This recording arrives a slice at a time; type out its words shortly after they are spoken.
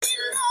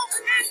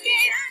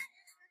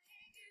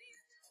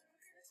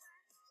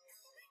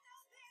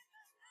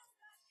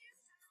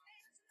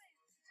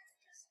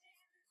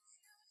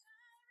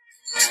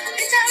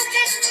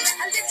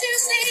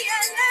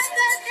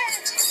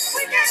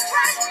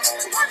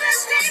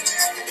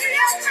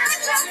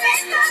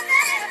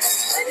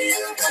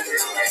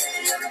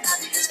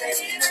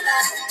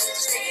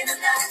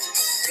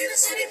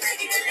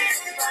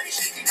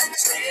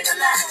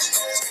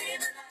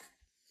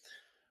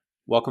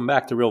Welcome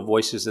back to Real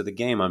Voices of the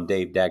Game. I'm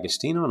Dave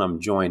Dagostino, and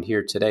I'm joined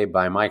here today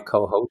by my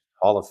co-host,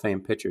 Hall of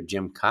Fame pitcher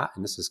Jim Kaat,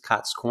 and this is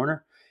Kaat's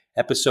Korner,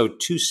 episode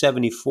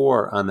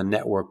 274 on the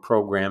network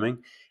programming.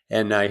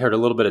 And I heard a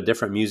little bit of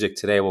different music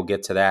today. We'll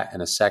get to that in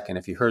a second.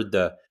 If you heard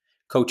the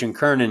Coach and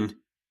Kernan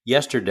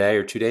yesterday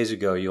or 2 days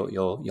ago,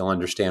 you'll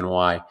understand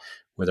why.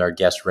 With our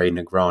guest Ray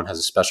Negron has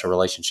a special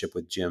relationship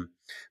with Jim.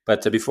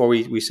 But before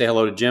we say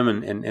hello to Jim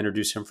and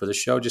introduce him for the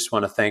show, just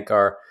want to thank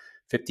our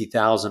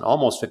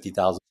almost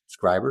 50,000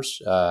 subscribers.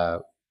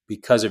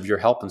 Because of your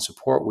help and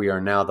support, we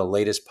are now the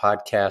latest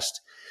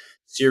podcast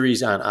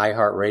series on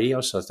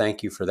iHeartRadio. So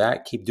thank you for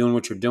that. Keep doing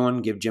what you're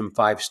doing. Give Jim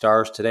 5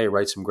 stars today.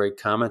 Write some great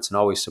comments and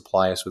always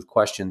supply us with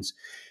questions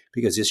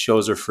because these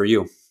shows are for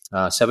you.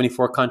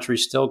 74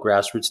 countries still,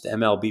 grassroots to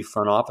MLB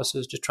front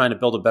offices, just trying to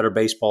build a better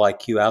baseball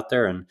IQ out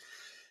there. And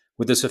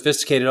with the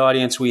sophisticated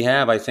audience we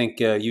have, I think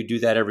you do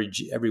that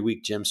every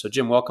week, Jim. So,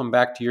 Jim, welcome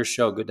back to your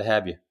show. Good to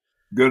have you.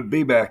 Good to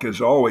be back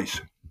as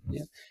always.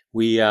 Yeah,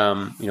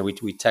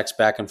 we text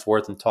back and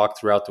forth and talk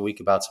throughout the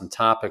week about some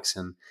topics,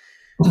 and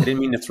I didn't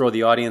mean to throw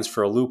the audience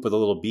for a loop with a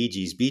little Bee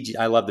Gees.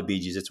 I love the Bee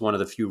Gees. It's one of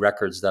the few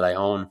records that I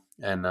own,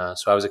 and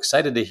so I was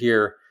excited to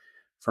hear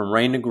from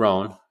Ray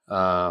Negron,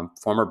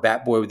 former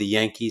bat boy with the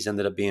Yankees,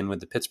 ended up being with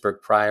the Pittsburgh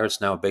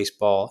Pirates, now a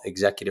baseball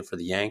executive for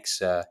the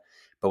Yanks.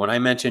 But when I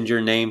mentioned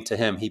your name to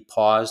him, he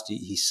paused,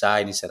 he sighed,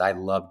 and he said, "I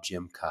love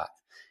Jim Kaat."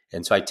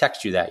 And so I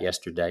texted you that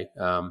yesterday.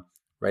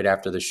 Right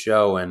after the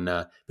show, and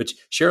but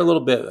share a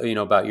little bit,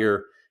 about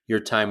your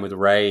time with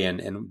Ray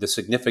and the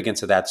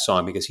significance of that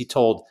song, because he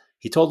told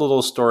a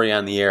little story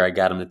on the air. I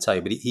got him to tell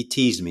you, but he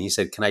teased me. He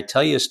said, "Can I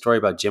tell you a story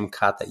about Jim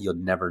Kaat that you'll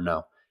never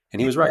know?" And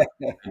he was right.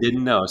 I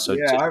didn't know. So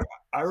yeah,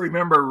 I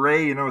remember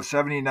Ray.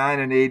 79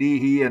 and 80.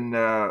 He and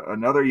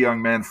another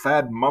young man,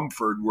 Thad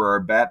Mumford, were our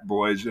bat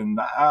boys, and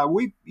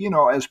we,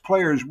 as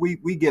players,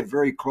 we get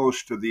very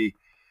close to the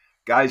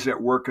guys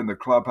that work in the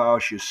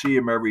clubhouse. You see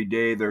them every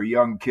day. They're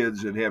young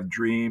kids that have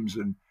dreams.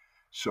 And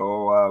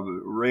so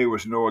Ray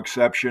was no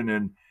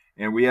exception.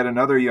 And we had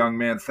another young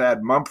man,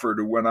 Thad Mumford,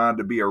 who went on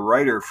to be a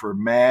writer for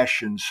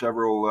MASH and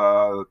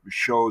several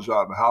shows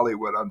out in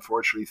Hollywood.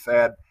 Unfortunately,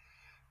 Thad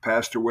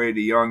passed away at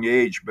a young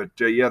age. But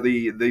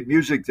the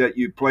music that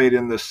you played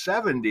in the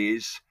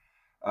 70s,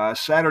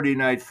 Saturday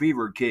Night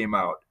Fever came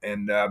out.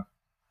 And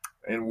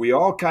we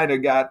all kind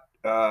of got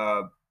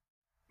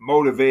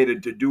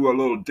motivated to do a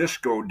little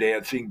disco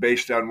dancing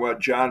based on what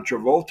John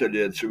Travolta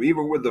did. So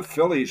even with the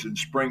Phillies in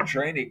spring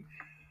training,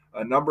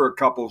 a number of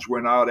couples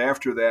went out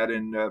after that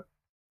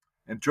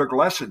and took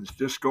lessons,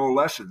 disco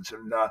lessons.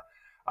 And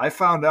I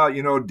found out,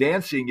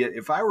 dancing,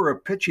 if I were a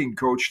pitching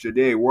coach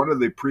today, one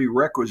of the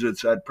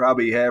prerequisites I'd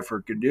probably have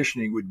for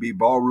conditioning would be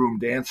ballroom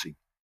dancing.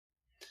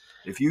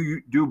 If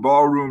you do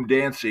ballroom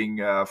dancing,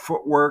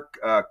 footwork,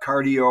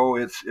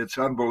 cardio, it's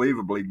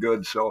unbelievably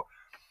good. So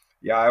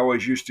yeah, I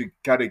always used to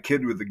kind of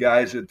kid with the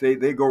guys that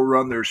they go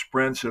run their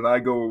sprints and I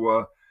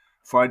go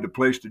find a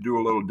place to do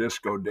a little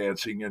disco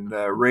dancing. And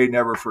Ray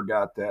never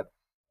forgot that.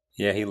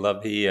 Yeah,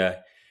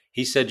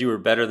 he said you were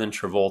better than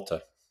Travolta.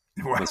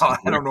 Well,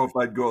 I don't know if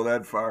I'd go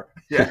that far.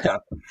 Yeah,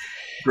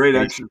 great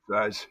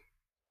exercise.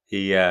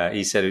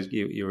 He said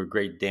you were a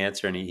great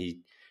dancer, and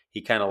he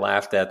kind of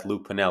laughed at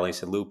Lou Piniella. He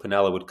said Lou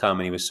Piniella would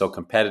come and he was so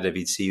competitive,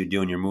 he'd see you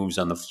doing your moves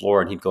on the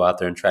floor and he'd go out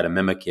there and try to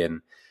mimic it.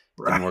 And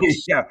right.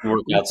 Didn't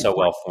work out so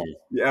well for him.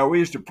 Yeah, we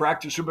used to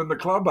practice him in the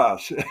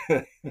clubhouse.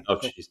 Oh,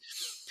 jeez.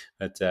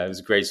 But it was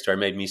a great story. It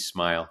made me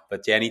smile.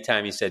 But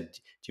anytime he said, "Do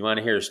you want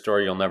to hear a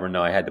story you'll never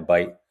know?" I had to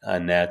bite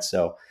on that.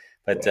 So,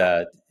 but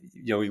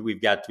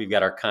we've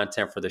got our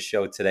content for the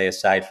show today,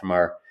 aside from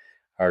our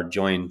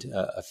joined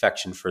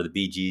affection for the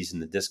Bee Gees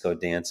and the disco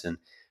dancing.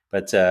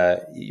 But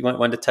you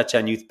wanted to touch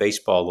on youth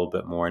baseball a little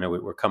bit more. I know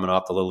we're coming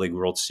off the Little League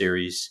World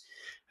Series.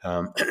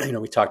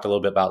 We talked a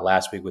little bit about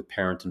last week with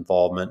parent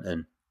involvement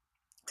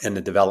and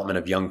the development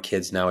of young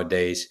kids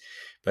nowadays.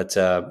 But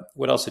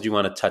what else did you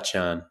want to touch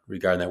on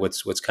regarding that?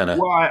 What's kind of...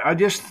 Well, I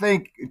just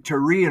think to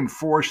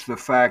reinforce the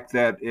fact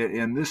that,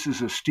 and this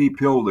is a steep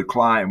hill to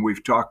climb,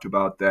 we've talked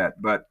about that,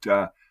 but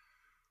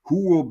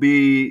who will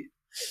be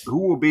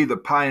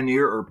the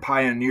pioneer or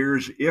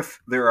pioneers, if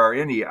there are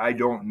any, I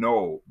don't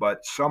know.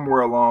 But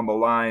somewhere along the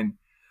line,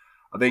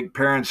 I think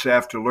parents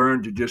have to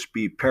learn to just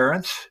be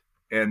parents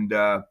and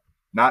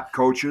not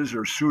coaches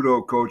or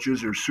pseudo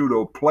coaches or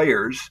pseudo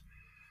players.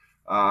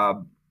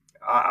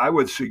 I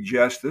would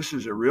suggest, this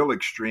is a real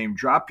extreme,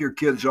 drop your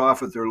kids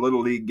off at their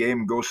Little League game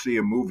and go see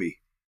a movie.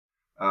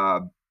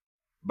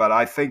 But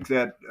I think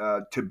that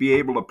to be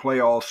able to play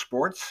all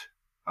sports,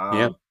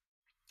 to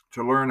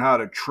learn how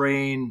to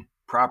train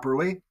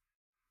properly,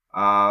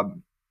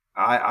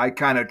 I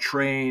kind of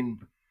train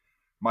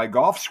my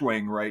golf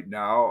swing right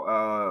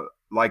now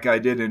like I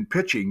did in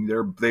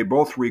pitching. They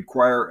both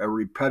require a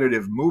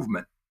repetitive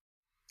movement.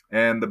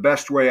 And the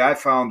best way I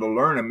found to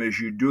learn them is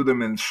you do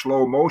them in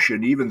slow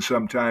motion, even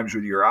sometimes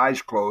with your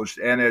eyes closed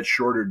and at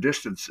shorter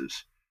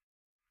distances.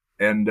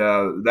 And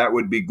that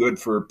would be good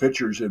for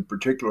pitchers, in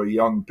particular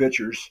young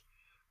pitchers.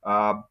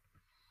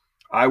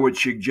 I would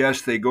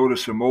suggest they go to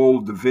some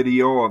old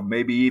video of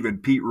maybe even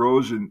Pete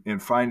Rose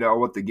and find out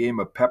what the game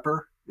of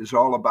pepper is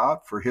all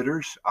about for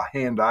hitters,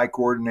 hand-eye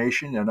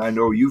coordination, and I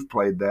know you've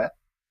played that.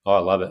 Oh, I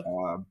love it.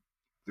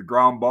 The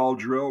ground ball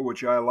drill,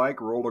 which I like,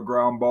 roll a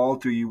ground ball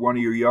to one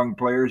of your young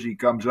players. He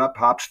comes up,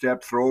 hop,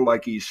 step, throw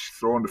like he's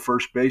throwing to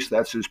first base.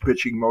 That's his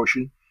pitching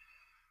motion.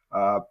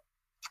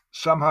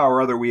 Somehow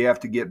or other, we have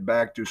to get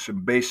back to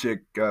some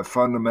basic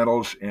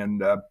fundamentals.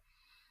 And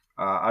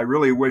I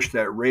really wish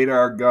that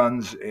radar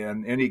guns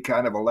and any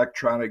kind of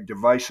electronic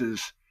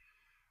devices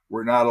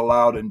were not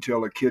allowed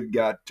until a kid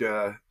got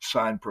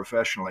signed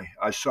professionally.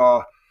 I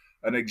saw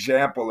an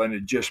example, and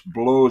it just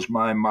blows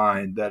my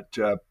mind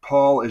that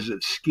Paul, is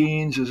it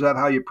Skeens? Is that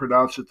how you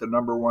pronounce it? The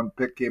number one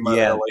pick came out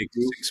of LSU.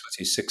 What's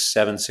he,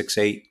 6'7",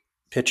 6'8"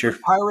 pitcher? The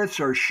Pirates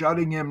are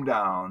shutting him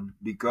down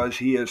because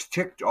he has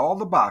ticked all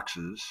the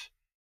boxes,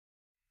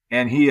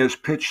 and he has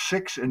pitched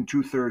 6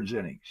 2/3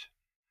 innings.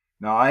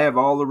 Now, I have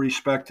all the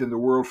respect in the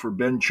world for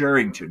Ben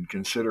Cherington.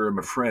 Consider him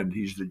a friend.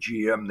 He's the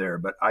GM there.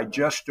 But I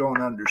just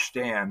don't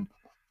understand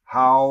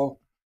how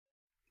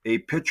a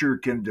pitcher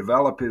can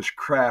develop his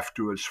craft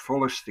to its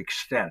fullest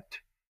extent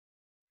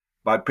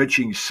by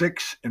pitching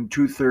 6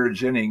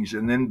 2/3 innings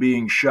and then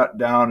being shut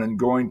down and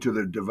going to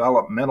the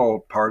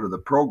developmental part of the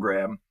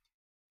program,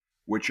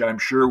 which I'm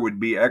sure would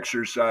be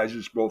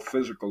exercises both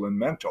physical and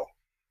mental.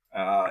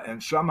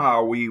 And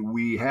somehow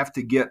we have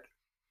to get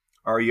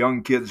our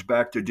young kids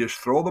back to just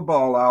throw the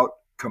ball out,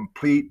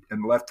 complete,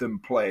 and let them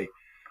play.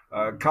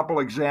 A couple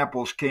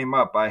examples came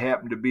up.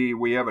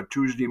 We have a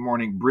Tuesday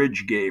morning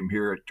bridge game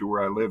here to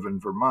where I live in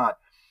Vermont.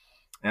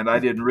 And I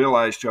didn't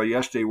realize till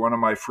yesterday, one of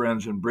my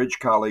friends and bridge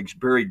colleagues,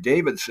 Barry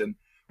Davidson,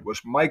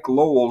 was Mike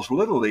Lowell's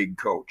Little League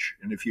coach.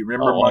 And if you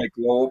remember, Mike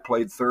Lowell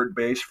played third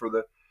base for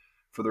the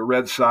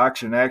Red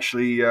Sox and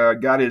actually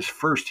got his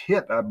first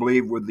hit, I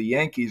believe, with the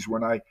Yankees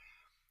when I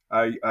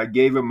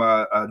gave him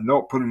a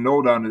note, put a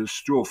note on his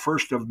stool,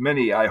 first of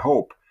many, I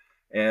hope.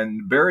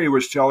 And Barry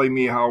was telling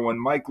me how when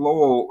Mike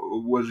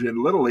Lowell was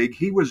in Little League,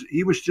 he was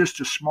just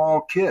a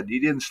small kid.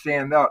 He didn't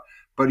stand out,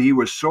 but he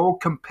was so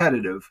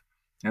competitive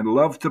and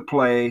loved to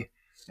play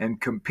and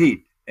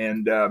compete.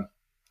 And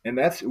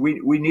that's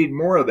we need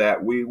more of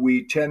that.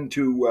 We tend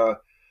to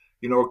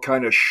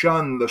kind of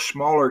shun the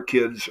smaller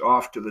kids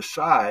off to the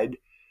side.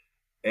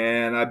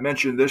 And I've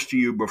mentioned this to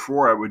you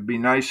before. It would be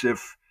nice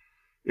if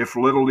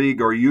Little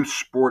League or youth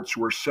sports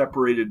were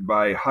separated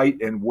by height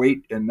and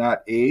weight and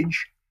not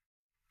age.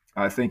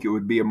 I think it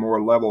would be a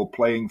more level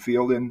playing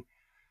field. And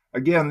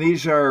again,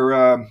 these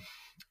are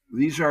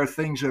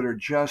things that are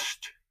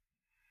just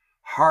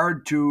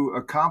hard to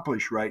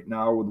accomplish right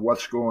now with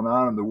what's going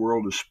on in the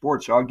world of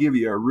sports. I'll give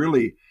you a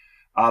really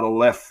out of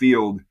left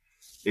field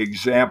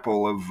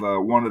example of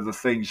one of the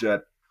things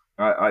that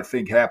I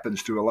think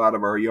happens to a lot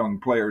of our young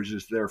players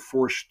is they're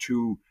forced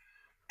to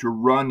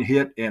run,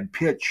 hit, and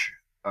pitch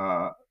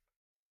at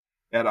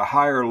a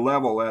higher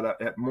level,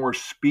 at more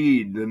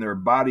speed than their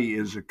body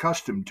is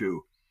accustomed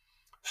to.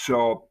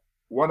 So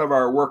one of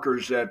our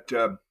workers at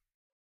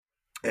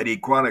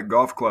Equanic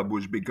Golf Club,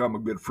 who's become a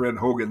good friend,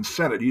 Hogan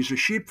Sennett, he's a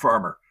sheep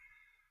farmer.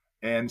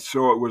 And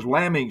so it was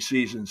lambing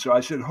season. So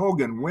I said,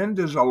 Hogan, when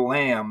does a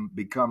lamb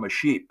become a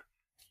sheep?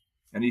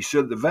 And he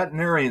said, the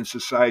veterinarian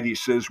society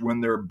says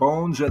when their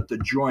bones at the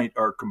joint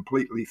are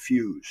completely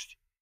fused.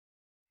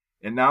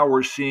 And now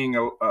we're seeing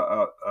a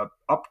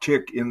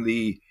uptick in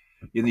the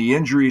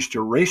injuries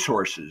to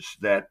racehorses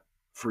that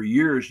for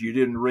years you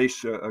didn't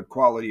race a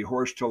quality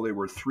horse till they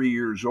were 3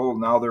 years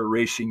old. Now they're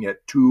racing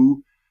at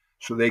 2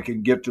 so they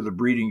can get to the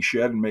breeding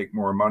shed and make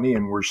more money.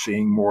 And we're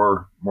seeing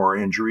more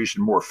injuries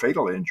and more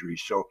fatal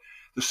injuries. So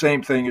the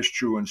same thing is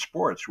true in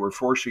sports. We're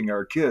forcing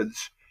our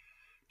kids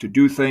to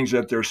do things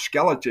that their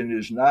skeleton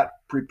is not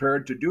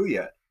prepared to do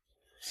yet.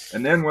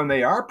 And then when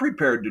they are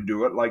prepared to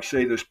do it, like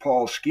say this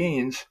Paul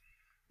Skeens,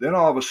 then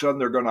all of a sudden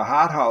they're going to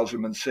hothouse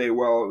him and say,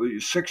 well,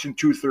 6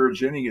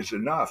 2/3 inning is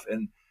enough.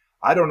 And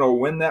I don't know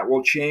when that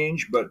will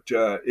change, but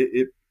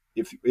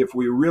if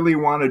we really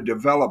want to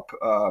develop,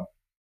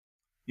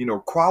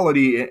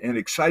 quality and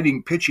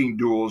exciting pitching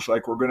duels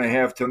like we're going to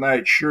have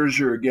tonight,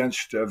 Scherzer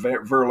against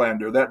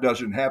Verlander, that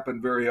doesn't happen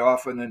very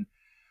often. And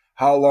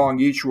how long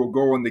each will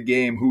go in the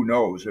game, who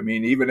knows? I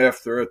mean, even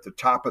if they're at the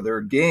top of their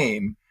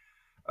game,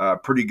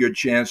 pretty good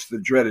chance the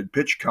dreaded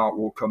pitch count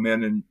will come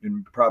in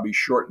and probably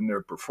shorten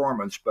their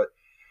performance. But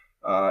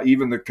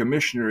even the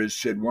commissioner has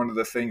said one of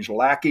the things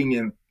lacking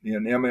in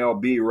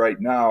MLB right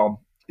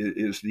now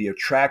is the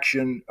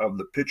attraction of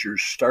the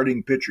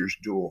starting pitchers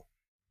duel.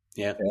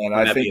 Yeah, and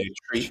I think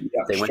starting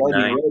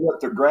right at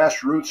the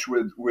grassroots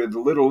with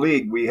Little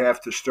League, we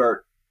have to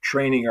start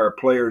training our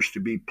players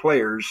to be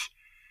players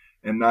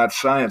and not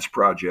science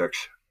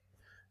projects.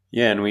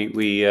 Yeah, and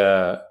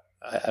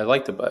I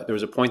like there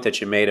was a point that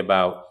you made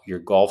about your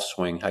golf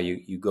swing, how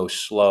you go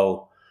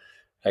slow.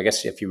 I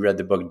guess if you read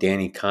the book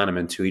Danny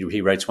Kahneman too, he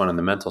writes one on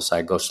the mental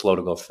side, go slow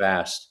to go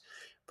fast.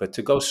 But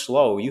to go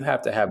slow, you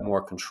have to have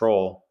more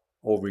control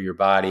over your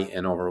body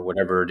and over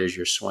whatever it is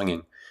you're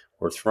swinging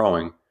or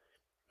throwing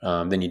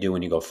than you do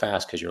when you go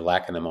fast because you're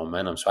lacking the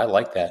momentum. So I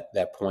like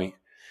that point.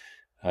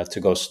 to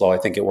go slow. I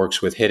think it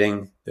works with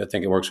hitting. I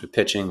think it works with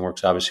pitching.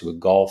 Works obviously with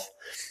golf.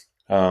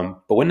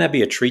 But wouldn't that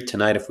be a treat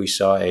tonight if we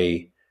saw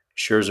a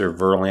Scherzer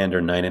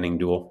Verlander 9 inning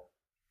duel?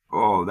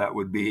 Oh, that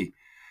would be.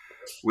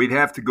 We'd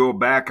have to go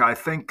back. I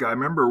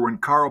remember when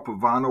Carl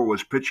Pavano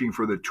was pitching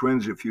for the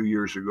Twins a few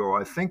years ago.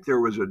 I think there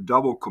was a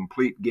double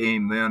complete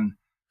game then,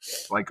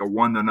 like a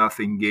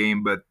 1-0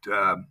 game. But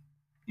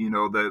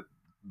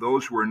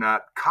those were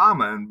not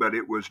common, but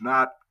it was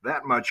not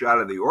that much out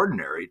of the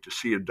ordinary to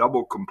see a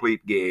double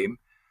complete game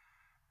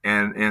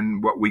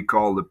and what we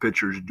call the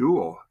pitcher's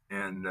duel.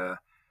 And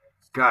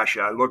gosh,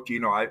 I looked.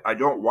 I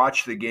don't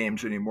watch the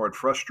games anymore. It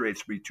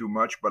frustrates me too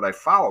much, but I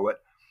follow it.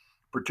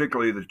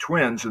 Particularly the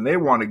Twins, and they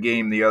won a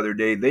game the other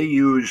day. They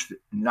used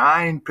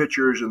 9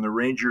 pitchers, and the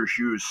Rangers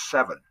used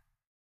 7.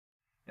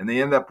 And they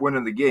end up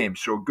winning the game.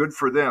 So good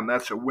for them.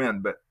 That's a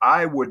win. But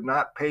I would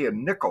not pay a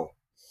nickel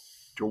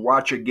to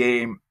watch a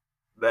game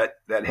that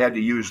had to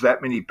use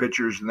that many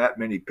pitchers and that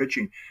many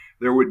pitching.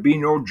 There would be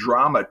no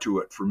drama to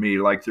it for me,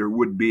 like there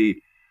would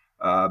be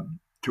to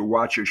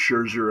watch a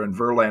Scherzer and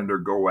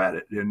Verlander go at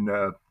it. And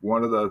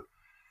one of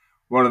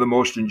the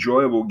most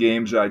enjoyable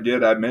games I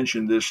did, I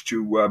mentioned this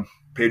to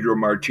Pedro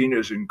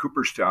Martinez in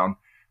Cooperstown.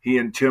 He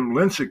and Tim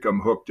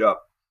Lincecum hooked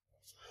up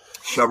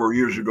several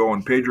years ago,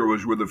 and Pedro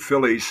was with the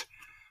Phillies.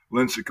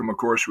 Lincecum, of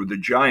course, with the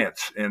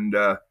Giants. And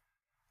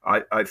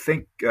I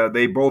think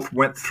they both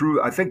went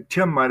through. I think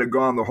Tim might have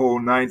gone the whole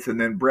ninth, and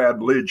then Brad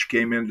Lidge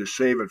came in to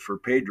save it for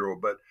Pedro.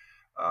 But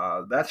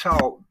that's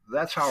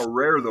how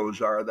rare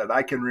those are, that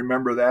I can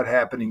remember that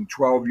happening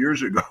 12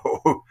 years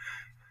ago.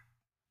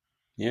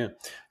 Yeah.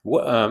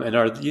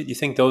 And you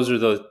think those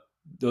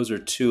are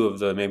two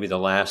of maybe the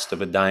last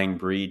of a dying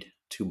breed,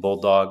 two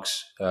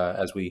bulldogs,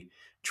 as we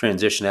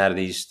transition out of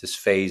this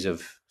phase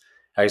of,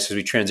 I guess, as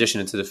we transition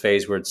into the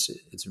phase where it's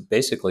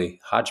basically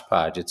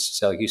hodgepodge.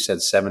 It's like you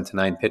said, 7 to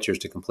 9 pitchers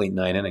to complete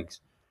 9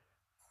 innings.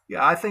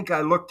 Yeah, I think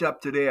I looked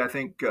up today. I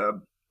think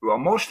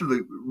most of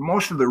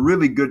the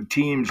really good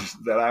teams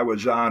that I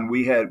was on,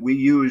 we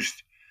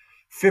used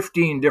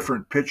 15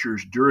 different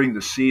pitchers during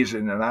the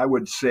season, and I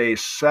would say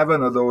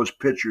 7 of those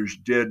pitchers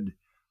did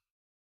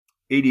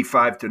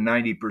 85 to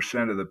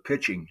 90% of the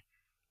pitching.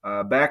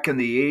 Back in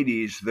the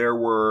 80s, there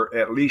were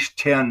at least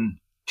 10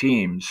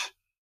 teams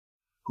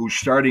whose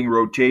starting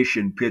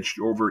rotation pitched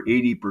over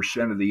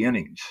 80% of the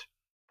innings.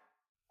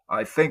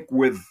 I think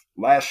with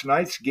last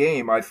night's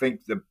game, I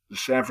think the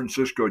San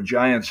Francisco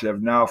Giants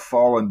have now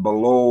fallen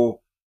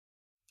below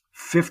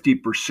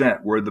 50%,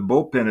 where the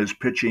bullpen is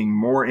pitching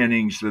more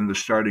innings than the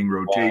starting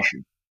rotation.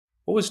 Wow.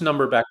 What was the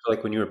number back to,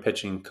 like, when you were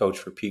pitching coach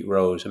for Pete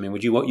Rose? I mean,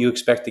 would you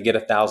expect to get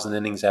 1,000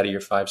 innings out of your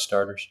 5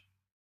 starters?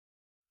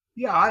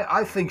 Yeah,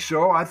 I think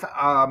so.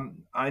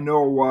 I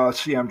know.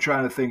 I'm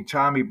trying to think.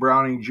 Tommy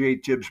Browning, Jay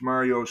Tibbs,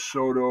 Mario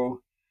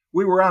Soto.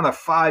 We were on a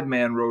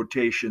 5-man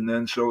rotation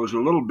then, so it was a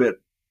little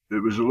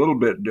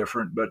bit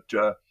different. But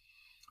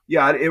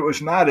yeah, it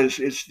was not as.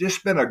 It's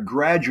just been a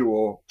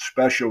gradual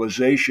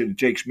specialization. It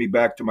takes me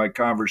back to my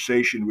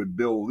conversation with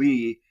Bill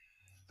Lee,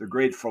 the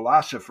great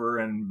philosopher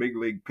and big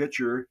league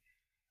pitcher,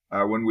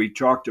 when we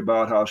talked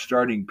about how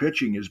starting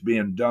pitching is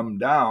being dumbed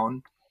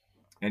down.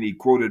 And he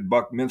quoted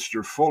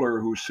Buckminster Fuller,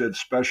 who said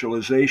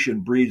specialization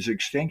breeds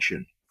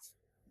extinction.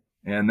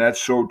 And that's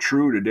so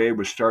true today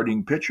with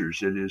starting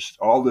pitchers. It is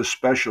all this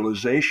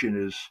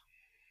specialization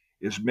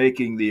is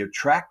making the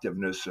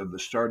attractiveness of the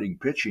starting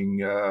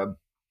pitching, a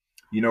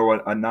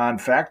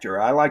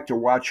non-factor. I like to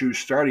watch who's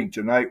starting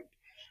tonight.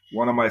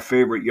 One of my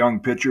favorite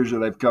young pitchers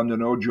that I've come to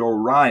know, Joe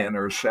Ryan,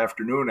 or this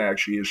afternoon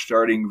actually, is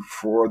starting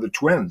for the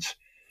Twins.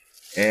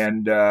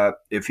 And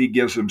if he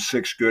gives them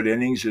 6 good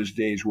innings, his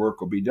day's work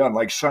will be done.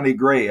 Like Sonny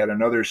Gray had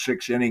another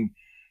 6-inning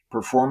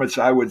performance.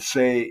 I would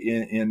say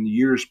in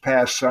years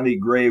past, Sonny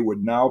Gray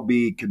would now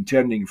be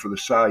contending for the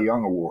Cy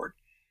Young Award.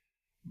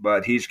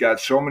 But he's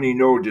got so many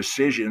no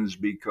decisions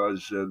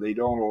because they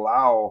don't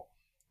allow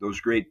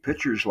those great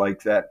pitchers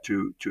like that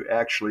to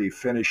actually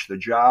finish the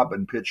job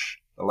and pitch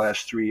the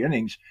last 3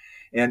 innings.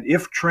 And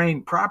if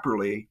trained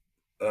properly,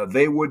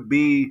 they would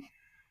be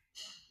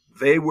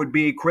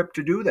equipped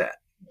to do that.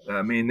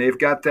 I mean, they've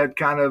got that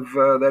kind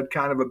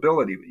of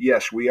ability.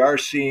 Yes, we are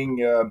seeing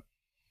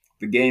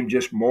the game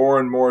just more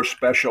and more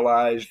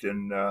specialized,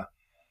 and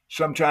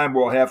sometime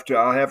I'll have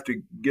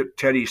to get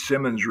Teddy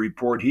Simmons'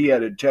 report.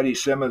 Teddy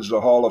Simmons,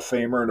 the Hall of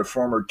Famer and a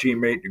former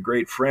teammate and a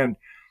great friend,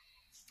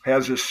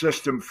 has a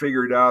system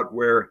figured out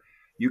where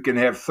you can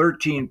have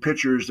 13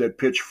 pitchers that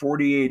pitch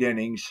 48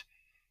 innings.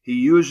 He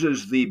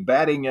uses the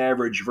batting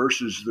average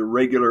versus the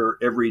regular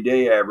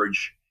everyday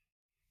average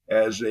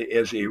as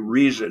a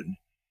reason.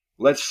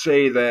 Let's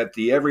say that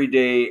the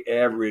everyday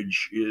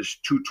average is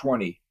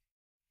 220.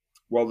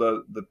 Well,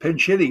 the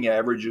pinch hitting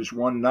average is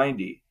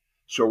 190.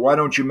 So why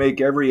don't you make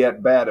every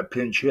at-bat a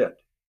pinch hit?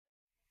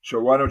 So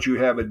why don't you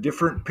have a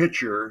different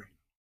pitcher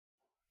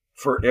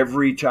for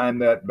every time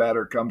that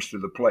batter comes to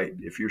the plate?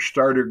 If your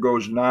starter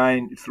goes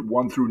 1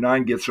 through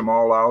 9, gets them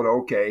all out,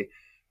 okay,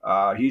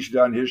 he's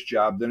done his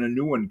job, then a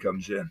new one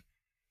comes in.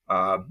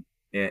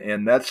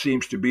 And that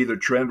seems to be the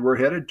trend we're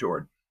headed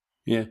toward. Yeah,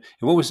 Yeah. And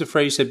what was the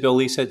phrase you said, Bill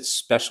Lee said?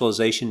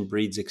 Specialization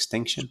breeds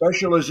extinction.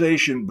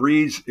 Specialization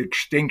breeds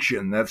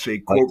extinction. That's a I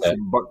like quote that.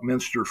 from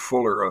Buckminster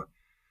Fuller,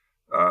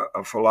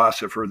 a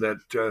philosopher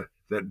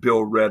that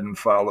Bill read and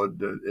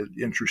followed. An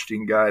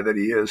interesting guy that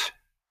he is.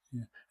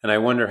 Yeah. And I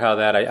wonder how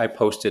that. I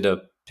posted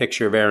a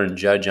picture of Aaron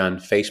Judge on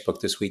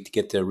Facebook this week to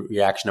get the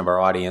reaction of our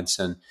audience,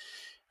 and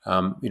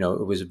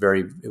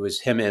it was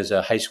him as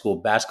a high school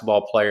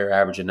basketball player,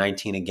 averaging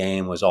 19 a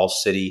game, was all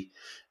city.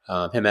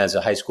 Him as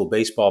a high school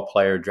baseball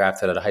player,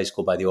 drafted out of high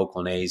school by the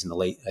Oakland A's in the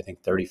late, I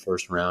think,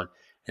 31st round.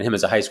 And him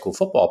as a high school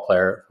football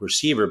player,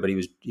 receiver, but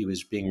he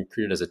was being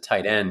recruited as a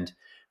tight end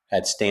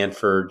at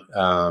Stanford,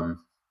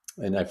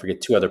 and I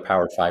forget two other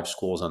Power Five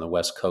schools on the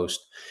West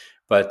Coast.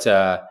 But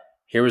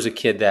here was a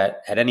kid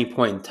that at any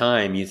point in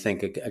time, you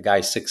think a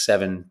guy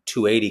 6'7",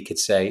 280 could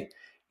say,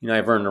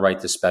 I've earned the right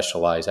to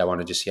specialize. I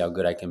want to just see how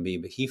good I can be.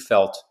 But he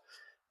felt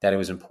that it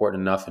was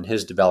important enough in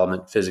his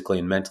development physically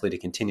and mentally to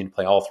continue to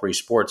play all three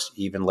sports,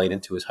 even late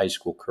into his high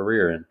school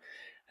career. And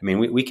I mean,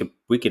 we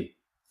could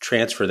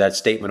transfer that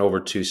statement over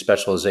to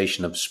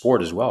specialization of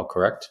sport as well,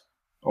 correct?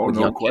 Oh, With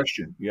no young kids.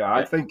 question. Yeah,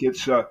 I think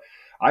it's.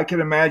 I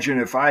can imagine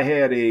if I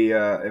had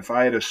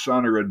a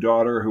son or a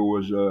daughter who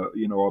was a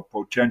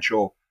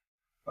potential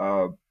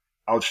uh,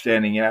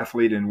 outstanding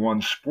athlete in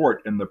one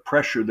sport, and the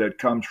pressure that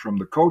comes from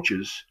the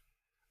coaches.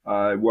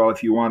 Well,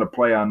 if you want to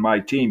play on my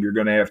team, you're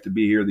going to have to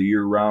be here the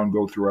year round,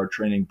 go through our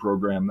training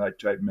program, that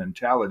type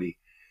mentality.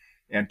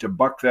 And to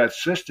buck that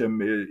system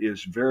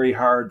is very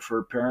hard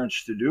for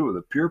parents to do.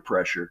 The peer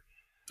pressure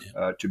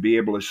to be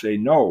able to say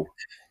no,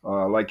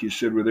 like you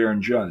said with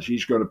Aaron Judge,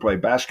 he's going to play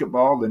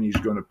basketball, then he's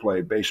going to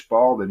play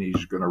baseball, then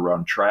he's going to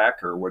run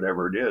track or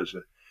whatever it is.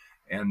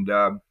 And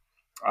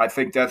I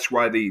think that's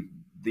why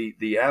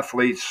the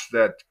athletes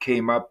that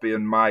came up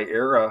in my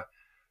era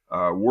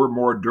were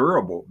more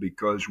durable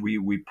because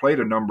we played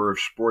a number of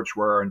sports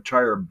where our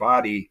entire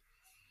body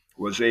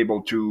was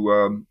able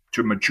to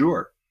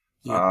mature.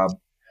 Yeah. Uh,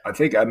 I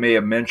think I may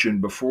have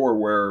mentioned before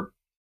where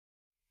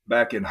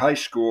back in high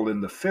school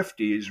in the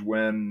 50s,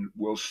 when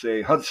we'll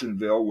say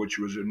Hudsonville, which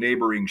was a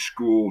neighboring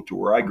school to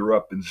where I grew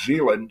up in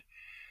Zeeland,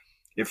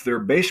 if their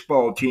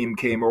baseball team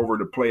came over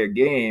to play a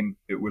game,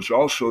 it was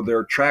also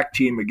their track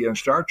team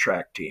against our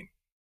track team.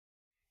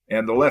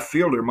 And the left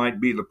fielder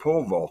might be the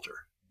pole vaulter.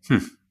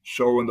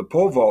 So when the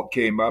pole vault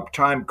came up,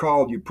 time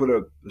called, you put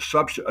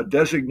a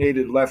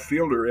designated left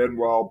fielder in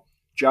while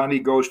Johnny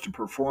goes to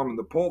perform in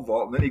the pole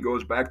vault, and then he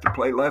goes back to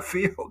play left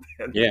field.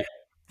 Yeah.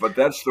 But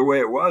that's the way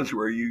it was,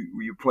 where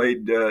you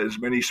played as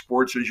many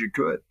sports as you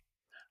could.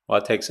 Well,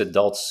 it takes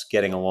adults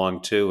getting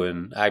along too.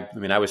 And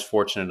I was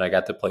fortunate. I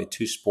got to play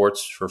two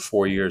sports for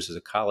 4 years as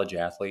a college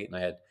athlete, and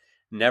I had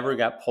never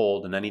got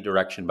pulled in any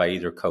direction by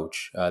either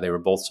coach. They were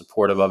both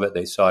supportive of it.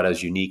 They saw it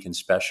as unique and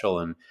special,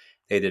 and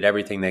they did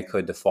everything they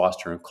could to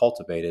foster and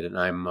cultivate it. And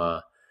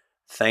I'm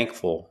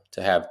thankful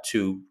to have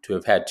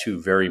had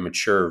two very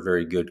mature,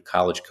 very good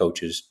college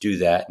coaches do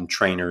that, and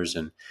trainers,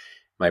 and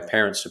my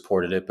parents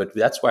supported it. But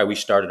that's why we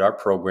started our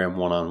program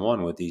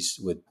one-on-one with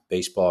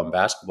baseball and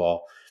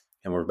basketball,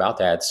 and we're about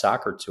to add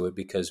soccer to it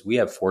because we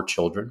have 4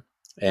 children,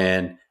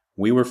 and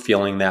we were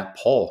feeling that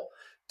pull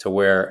to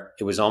where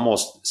it was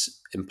almost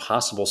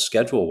impossible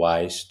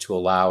schedule-wise to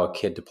allow a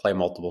kid to play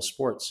multiple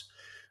sports.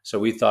 So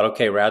we thought,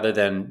 okay, rather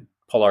than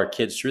pull our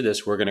kids through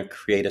this, we're going to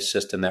create a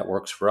system that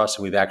works for us.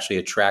 And we've actually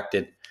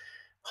attracted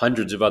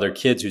hundreds of other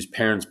kids whose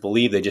parents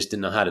believe they just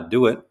didn't know how to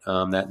do it.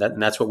 And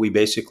that's what we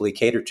basically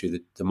cater to,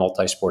 the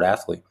multi-sport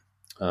athlete.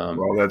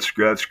 Well, that's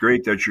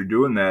great that you're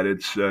doing that.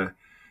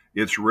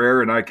 It's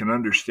rare, and I can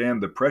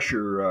understand the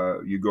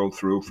pressure you go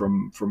through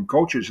from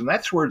coaches, and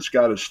that's where it's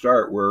got to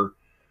start. Where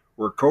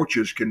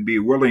coaches can be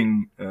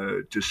willing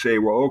to say,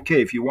 well,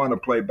 okay, if you want to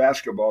play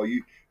basketball,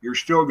 you're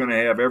still going to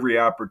have every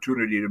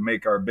opportunity to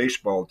make our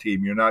baseball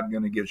team. You're not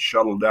going to get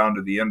shuttled down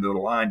to the end of the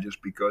line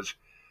just because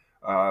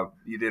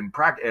you didn't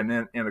practice.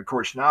 And of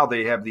course, now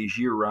they have these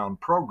year-round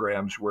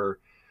programs where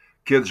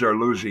kids are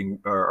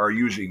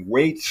using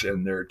weights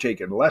and they're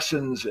taking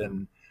lessons,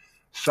 and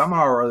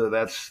somehow or other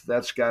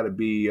that's got to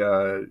be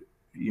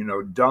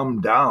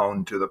dumbed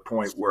down to the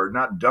point where,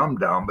 not dumbed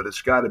down, but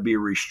it's got to be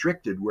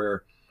restricted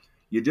where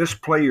you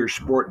just play your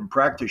sport and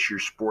practice your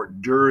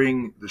sport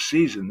during the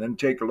season, then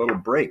take a little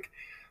break.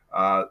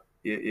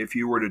 If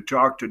you were to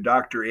talk to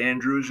Dr.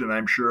 Andrews, and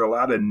I'm sure a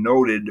lot of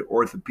noted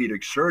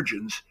orthopedic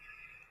surgeons,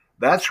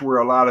 that's where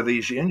a lot of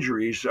these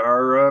injuries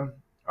are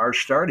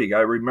starting.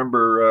 I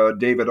remember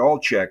David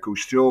Alchek, who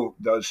still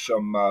does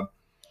some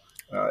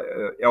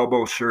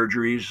elbow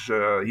surgeries.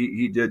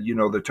 He did,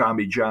 the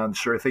Tommy John,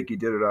 I think he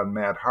did it on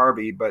Matt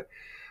Harvey, but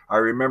I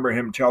remember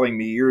him telling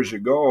me years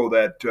ago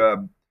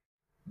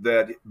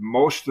that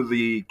most of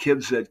the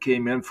kids that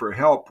came in for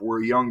help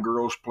were young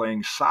girls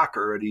playing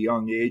soccer at a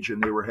young age,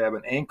 and they were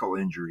having ankle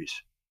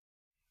injuries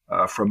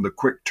from the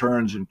quick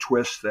turns and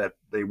twists that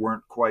they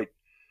weren't quite,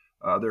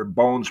 their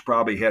bones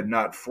probably had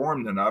not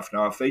formed enough.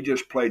 Now, if they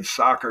just played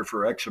soccer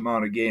for X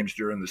amount of games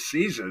during the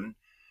season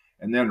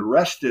and then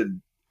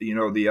rested,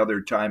 the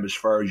other time as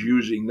far as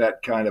using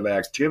that kind of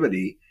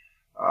activity,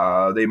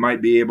 they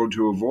might be able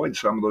to avoid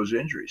some of those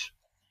injuries.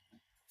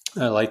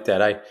 I like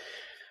that.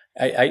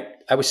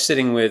 I was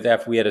sitting with,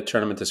 after we had a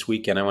tournament this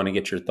weekend, I want to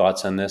get your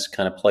thoughts on this,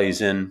 kind of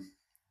plays in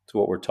to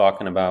what we're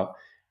talking about.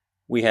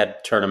 We had a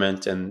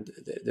tournament, and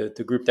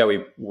the group that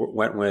we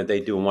went with, they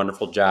do a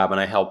wonderful job,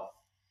 and I help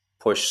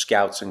push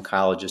scouts and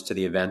colleges to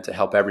the event to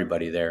help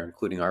everybody there,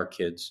 including our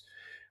kids.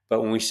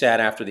 But when we sat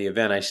after the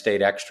event, I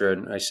stayed extra,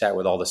 and I sat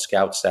with all the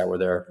scouts that were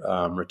there,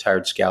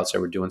 retired scouts that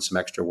were doing some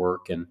extra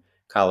work, and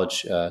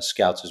college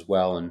scouts as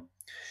well, and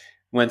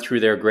went through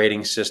their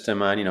grading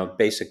system on,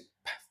 basic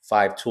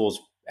 5 tools: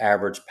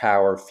 average,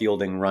 power,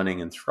 fielding,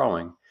 running, and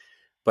throwing.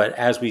 But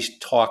as we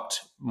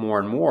talked more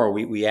and more,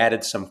 we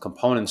added some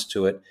components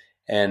to it.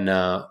 And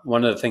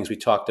one of the things we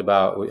talked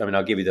about,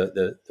 I'll give you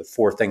the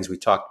 4 things we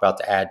talked about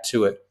to add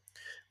to it,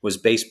 was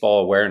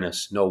baseball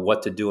awareness, know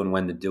what to do and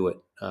when to do it.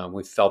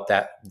 We felt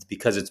that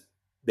because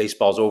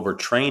baseball's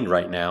overtrained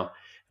right now,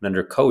 and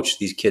under coach,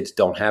 these kids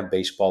don't have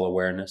baseball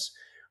awareness.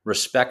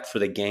 Respect for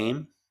the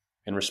game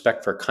and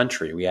respect for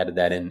country, we added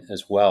that in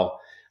as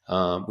well.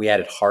 We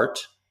added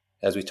heart,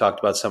 as we talked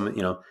about some,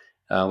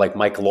 like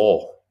Mike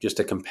Lowell, just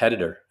a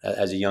competitor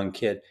as a young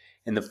kid.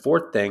 And the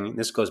 4th thing,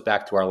 this goes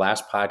back to our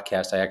last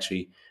podcast, I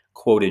actually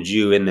quoted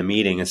you in the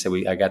meeting and said,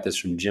 I got this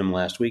from Jim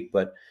last week,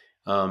 but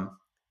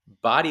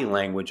body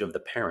language of the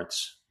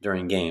parents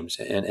during games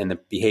and the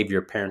behavior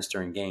of parents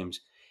during games.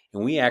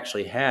 And we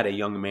actually had a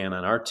young man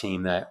on our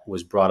team that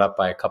was brought up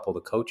by a couple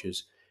of the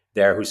coaches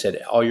there who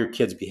said, all your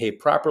kids behave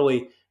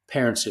properly,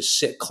 parents just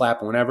sit,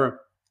 clap,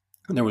 whenever.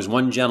 And there was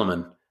one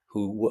gentleman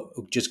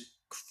who just,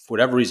 for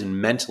whatever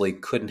reason, mentally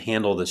couldn't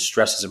handle the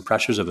stresses and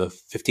pressures of a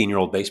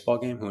 15-year-old baseball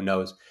game. Who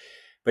knows?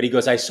 But he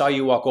goes, I saw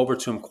you walk over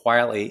to him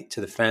quietly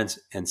to the fence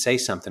and say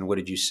something. What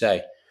did you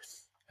say?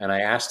 And I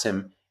asked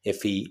him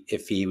if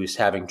he was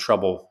having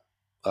trouble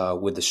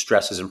with the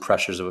stresses and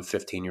pressures of a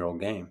 15-year-old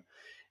game.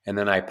 And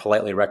then I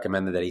politely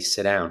recommended that he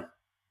sit down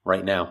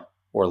right now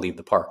or leave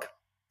the park.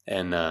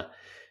 And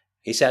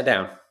he sat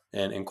down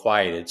and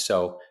quieted.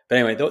 So, but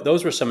anyway,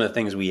 those were some of the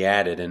things we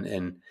added. And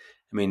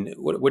I mean,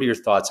 what are your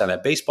thoughts on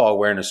that? Baseball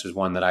awareness was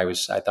one that I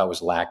thought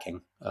was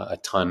lacking a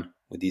ton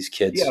with these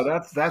kids. Yeah,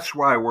 that's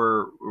why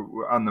we're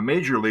on the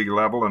major league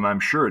level, and I'm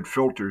sure it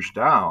filters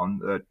down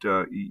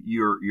that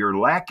you're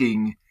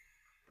lacking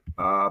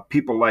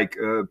people like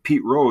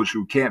Pete Rose,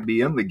 who can't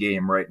be in the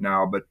game right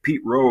now. But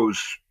Pete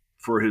Rose,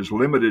 for his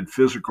limited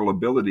physical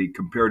ability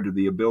compared to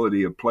the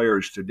ability of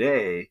players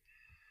today,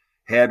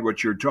 had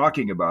what you're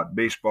talking about: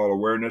 baseball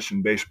awareness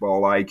and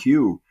baseball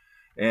IQ.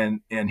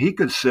 And he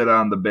could sit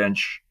on the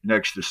bench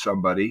next to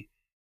somebody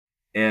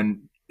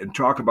and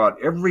talk about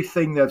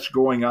everything that's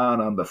going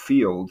on the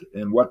field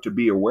and what to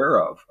be aware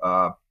of.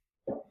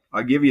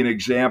 I'll give you an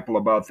example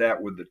about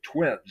that with the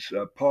Twins.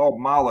 Paul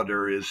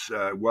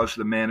Molitor was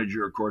the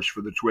manager, of course,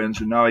 for the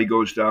Twins, and now he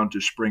goes down to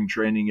spring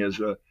training as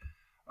a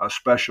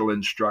special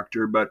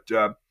instructor. But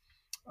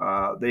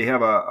they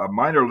have a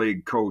minor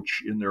league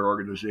coach in their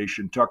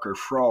organization, Tucker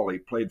Frawley,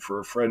 played for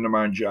a friend of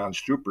mine, John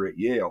Stuper, at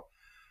Yale.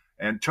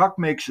 And Tuck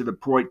makes it a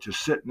point to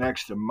sit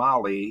next to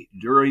Molly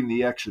during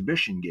the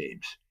exhibition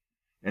games.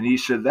 And he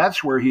said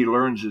that's where he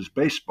learns his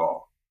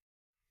baseball,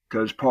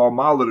 because Paul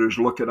Molitor's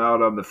looking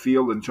out on the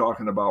field and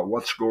talking about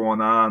what's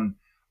going on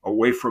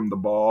away from the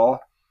ball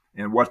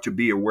and what to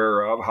be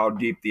aware of, how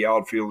deep the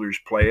outfielder's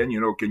playing,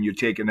 can you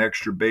take an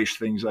extra base,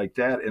 things like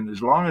that. And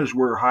as long as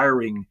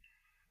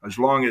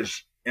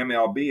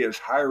MLB is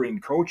hiring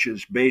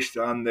coaches based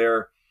on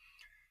their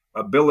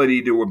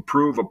ability to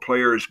improve a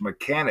player's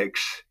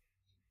mechanics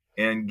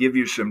and give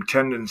you some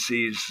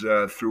tendencies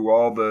through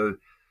all the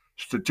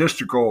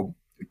statistical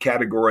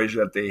categories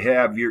that they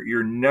have,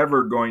 you're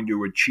never going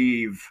to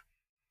achieve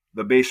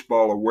the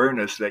baseball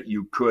awareness that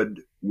you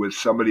could with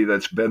somebody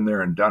that's been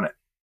there and done it.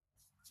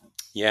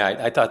 Yeah,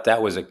 I thought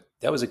that was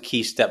a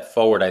key step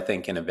forward, I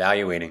think, in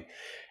evaluating.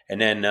 And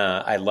then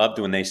I loved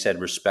when they said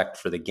respect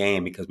for the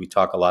game, because we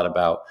talk a lot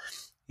about,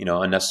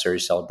 unnecessary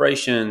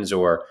celebrations,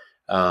 or,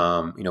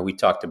 we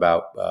talked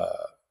about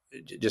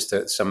just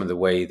some of the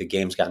way the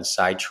game's gotten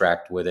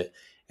sidetracked with it.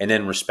 And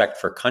then respect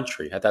for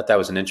country. I thought that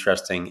was an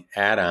interesting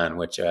add-on,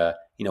 which,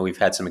 we've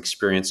had some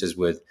experiences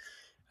with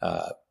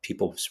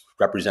people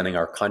representing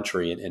our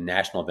country in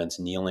national events,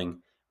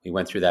 kneeling. We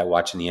went through that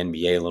watching the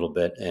NBA a little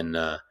bit. And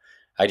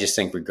I just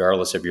think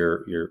regardless of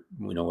your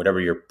whatever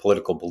your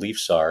political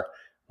beliefs are,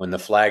 when the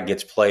flag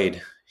gets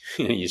played,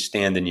 you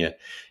stand and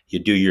you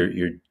do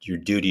your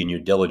duty and your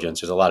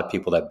diligence. There's a lot of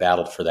people that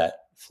battled for that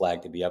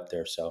flag to be up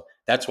there. So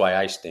that's why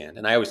I stand.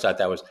 And I always thought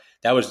that was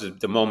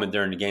the moment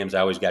during the games I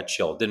always got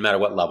chilled. Didn't matter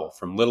what level,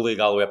 from Little League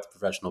all the way up to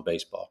professional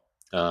baseball.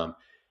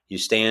 You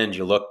stand,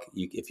 you look,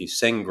 if you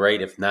sing,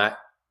 great. If not,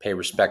 pay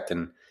respect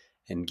and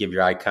give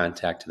your eye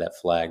contact to that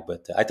flag.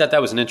 But I thought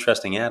that was an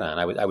interesting add-on.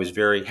 I was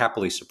very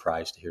happily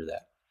surprised to hear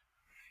that.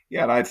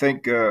 Yeah, and I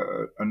think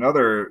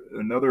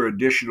another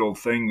additional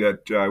thing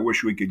that I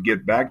wish we could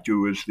get back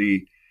to is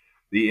the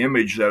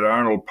image that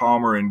Arnold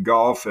Palmer in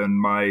golf and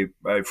my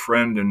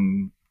friend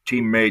and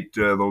teammate,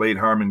 the late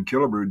Harmon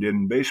Killebrew, did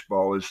in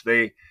baseball. Is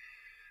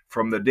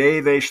from the day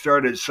they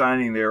started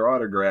signing their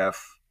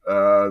autograph,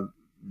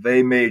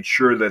 they made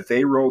sure that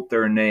they wrote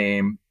their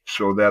name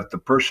so that the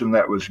person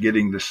that was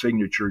getting the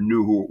signature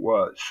knew who it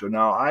was. So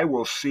now I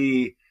will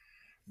see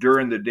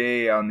during the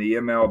day on the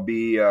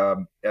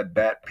MLB at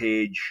bat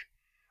page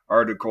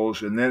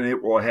articles, and then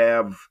it will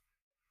have,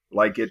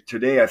 like it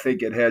today, I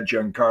think it had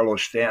Giancarlo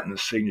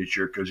Stanton's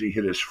signature because he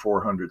hit his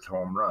 400th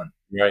home run.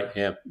 Right.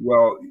 Yeah.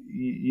 Well,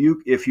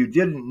 if you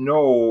didn't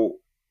know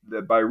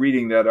that by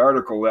reading that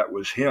article that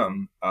was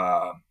him,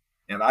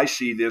 and I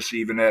see this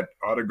even at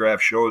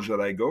autograph shows that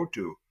I go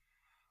to,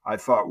 I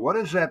thought, what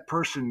is that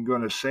person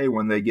going to say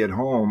when they get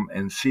home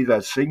and see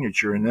that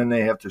signature, and then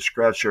they have to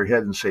scratch their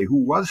head and say,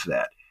 who was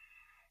that?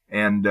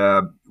 And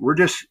we're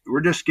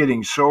just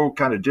getting so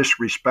kind of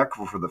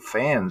disrespectful for the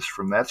fans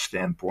from that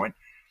standpoint,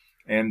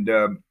 and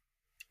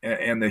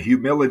the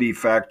humility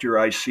factor.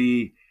 I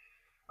see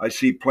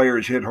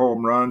players hit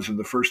home runs, and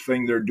the first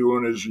thing they're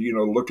doing is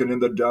looking in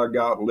the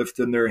dugout,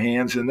 lifting their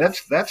hands, and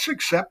that's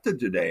accepted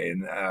today.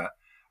 And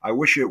I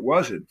wish it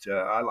wasn't.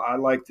 I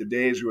like the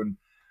days when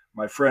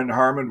my friend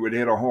Harmon would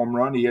hit a home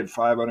run. He had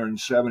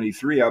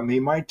 573 of them. He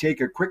might take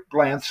a quick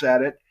glance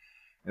at it,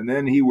 and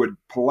then he would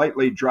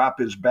politely drop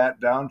his bat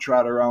down,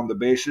 trot around the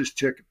bases,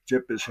 tip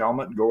his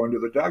helmet, and go into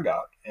the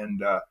dugout.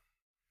 And,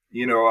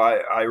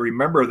 I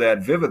remember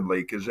that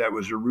vividly because that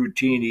was a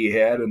routine he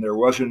had, and there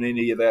wasn't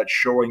any of that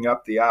showing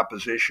up the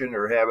opposition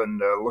or having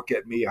look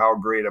at me, how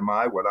great am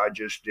I, what I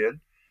just did.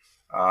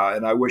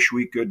 And I wish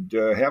we could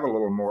have a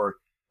little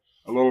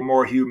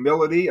more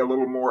humility, a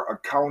little more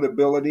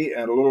accountability,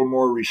 and a little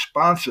more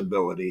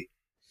responsibility.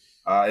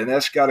 And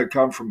that's got to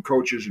come from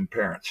coaches and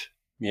parents.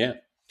 Yeah.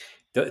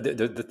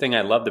 The thing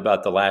I loved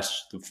about the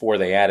last four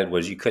they added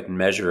was you couldn't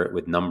measure it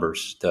with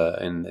numbers.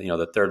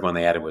 The third one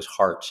they added was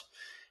heart.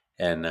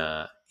 And,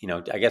 I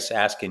guess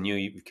asking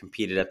you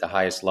competed at the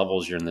highest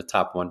levels. You're in the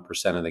top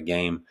 1% of the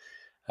game,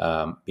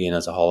 being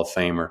as a Hall of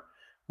Famer.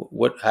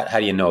 How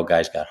do you know a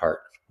guy's got heart?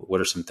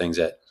 What are some things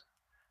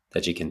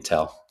that you can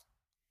tell?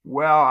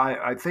 Well,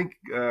 I think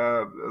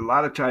a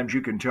lot of times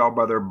you can tell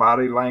by their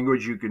body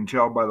language. You can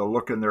tell by the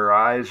look in their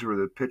eyes or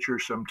the pitcher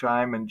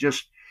sometime. And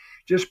just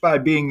by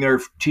being their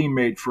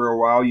teammate for a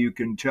while, you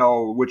can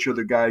tell which of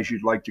the guys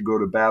you'd like to go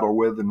to battle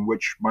with and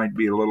which might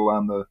be a little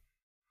on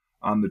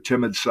the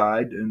timid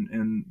side.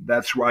 And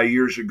that's why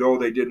years ago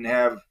they didn't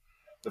have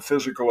the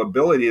physical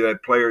ability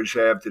that players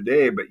have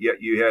today, but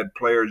yet you had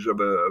players of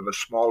a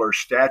smaller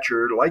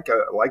stature like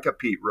a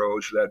Pete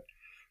Rose that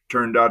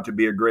turned out to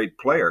be a great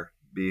player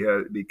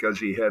because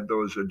he had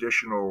those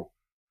additional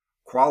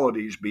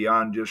qualities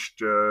beyond just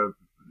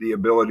the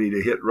ability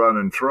to hit, run,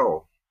 and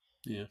throw.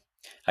 Yeah.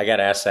 I got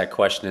asked that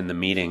question in the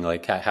meeting,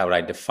 like how would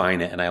I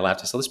define it? And I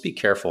laughed. I said, let's be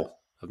careful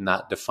of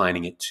not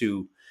defining it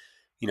too,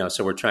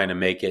 so we're trying to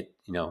make it,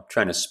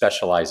 trying to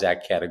specialize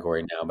that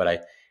category now.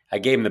 But I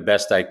gave him the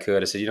best I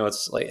could. I said,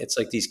 it's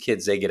like these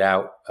kids, they get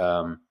out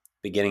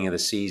beginning of the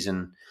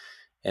season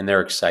and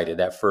they're excited.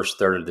 That first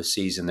third of the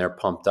season, they're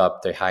pumped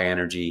up, they're high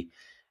energy.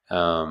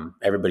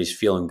 Everybody's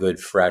feeling good,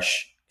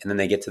 fresh. And then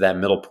they get to that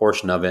middle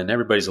portion of it and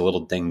everybody's a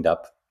little dinged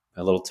up,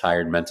 a little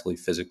tired mentally,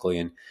 physically.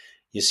 And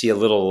you see a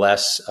little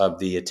less of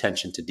the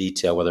attention to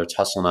detail, whether it's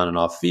hustling on and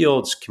off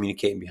fields,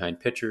 communicating behind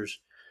pitchers,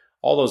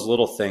 all those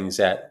little things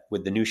that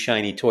with the new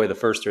shiny toy, the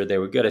first third, they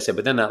were good. I said,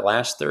 but then that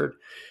last third,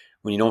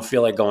 when you don't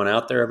feel like going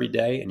out there every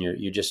day and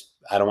you just,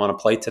 I don't want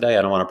to play today,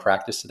 I don't want to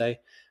practice today.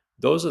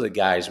 Those are the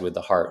guys with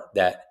the heart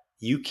that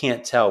you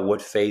can't tell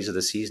what phase of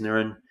the season they're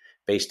in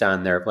based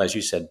on their, as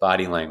you said,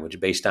 body language,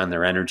 based on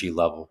their energy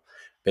level,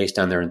 based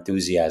on their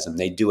enthusiasm.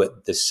 They do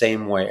it the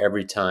same way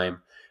every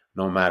time,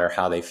 no matter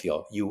how they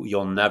feel.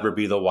 You'll never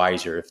be the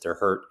wiser if they're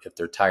hurt, if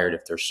they're tired,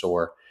 if they're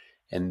sore.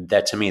 And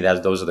that, to me,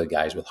 those are the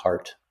guys with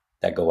heart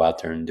that go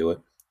out there and do it.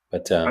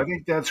 But I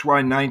think that's why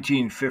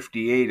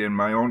 1958 in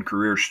my own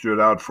career stood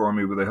out for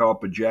me with the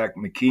help of Jack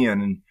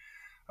McKeon. And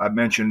I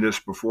mentioned this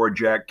before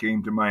Jack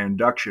came to my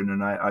induction,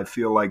 and I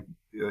feel like,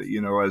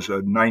 as a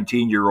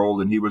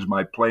 19-year-old, and he was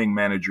my playing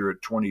manager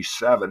at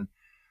 27,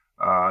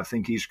 I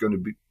think he's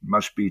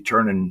must be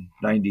turning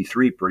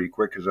 93 pretty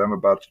quick because I'm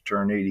about to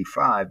turn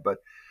 85. But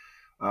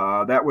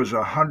that was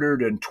a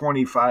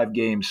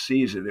 125-game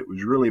season. It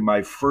was really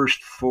my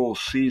first full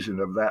season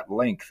of that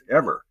length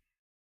ever.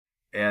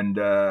 And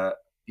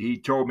he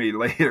told me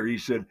later, he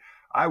said,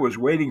 I was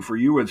waiting for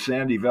you and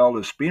Sandy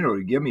Valdespino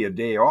to give me a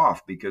day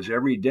off because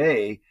every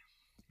day,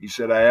 he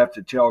said, I have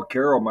to tell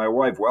Carol, my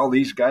wife, well,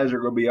 these guys are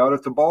going to be out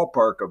at the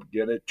ballpark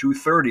again at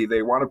 2:30.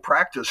 They want to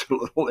practice a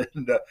little.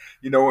 And,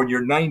 when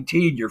you're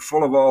 19, you're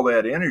full of all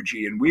that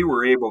energy. And we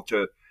were able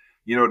to,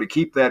 to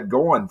keep that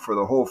going for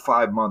the whole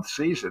 5-month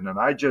season. And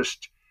I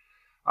just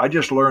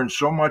learned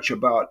so much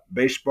about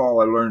baseball.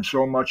 I learned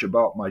so much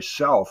about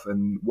myself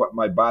and what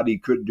my body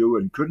could do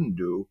and couldn't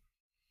do.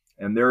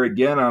 And there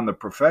again, on the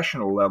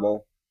professional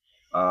level,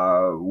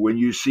 when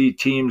you see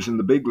teams in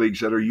the big leagues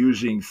that are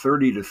using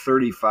 30 to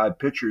 35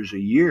 pitchers a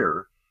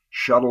year,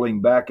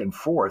 shuttling back and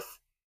forth,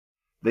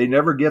 they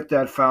never get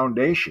that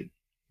foundation.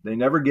 They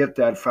never get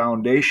that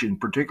foundation,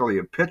 particularly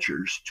of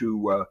pitchers,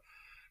 to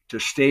to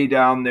stay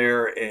down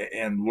there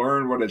and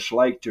learn what it's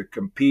like to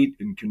compete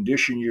and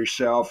condition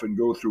yourself and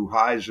go through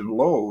highs and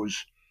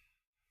lows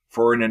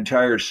for an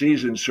entire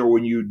season. So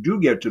when you do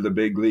get to the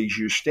big leagues,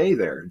 you stay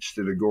there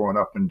instead of going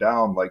up and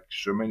down like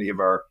so many of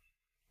our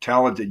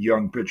talented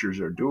young pitchers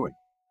are doing.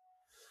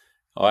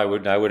 Oh, I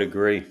would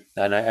agree,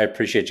 and I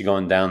appreciate you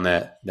going down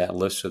that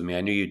list with me.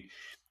 I knew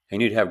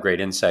you'd have great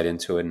insight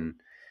into it, and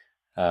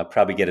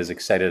probably get as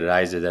excited as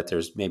I did that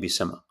there's maybe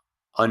some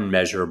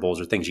unmeasurables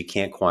or things you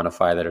can't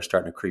quantify that are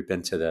starting to creep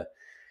into the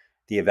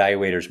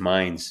evaluators'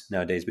 minds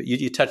nowadays. But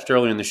you touched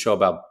earlier in the show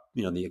about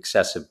the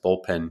excessive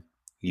bullpen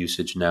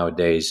usage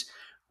nowadays,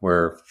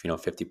 where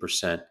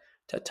 50%.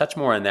 Touch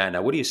more on that.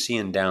 Now, what are you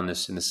seeing down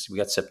this? In this, we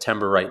got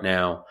September right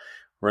now.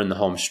 We're in the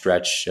home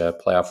stretch.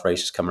 Playoff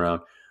races coming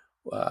around.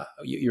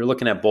 You're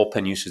looking at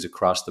bullpen usage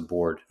across the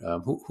board.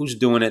 Who's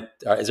doing it?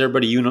 Is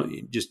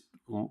everybody just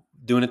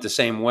doing it the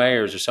same way,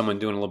 or is there someone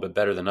doing a little bit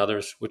better than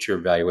others? What's your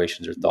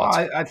evaluations or thoughts?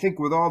 Well, I think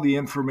with all the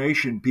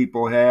information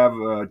people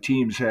have,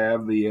 teams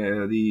have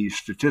the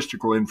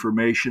statistical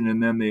information,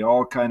 and then they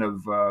all kind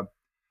of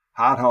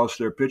hothouse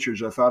their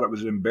pitchers. I thought it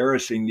was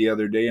embarrassing the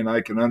other day, and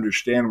I can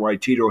understand why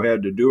Tito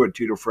had to do it.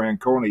 Tito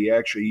Franconi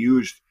actually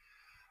used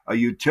a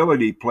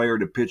utility player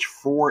to pitch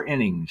 4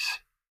 innings.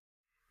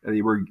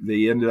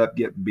 They ended up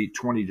getting beat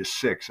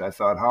 20-6. I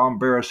thought, how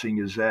embarrassing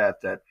is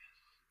that? That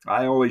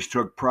I always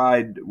took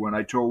pride when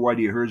I told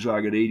Whitey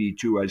Herzog at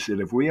 82. I said,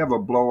 if we have a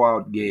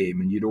blowout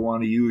game and you don't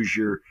want to use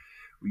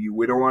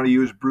we don't want to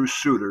use Bruce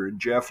Sutter and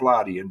Jeff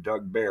Lottie and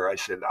Doug Bear. I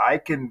said, I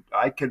can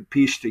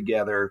piece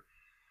together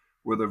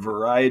with a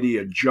variety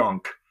of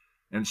junk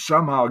and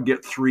somehow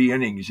get 3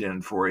 innings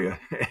in for you.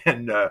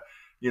 And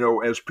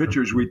as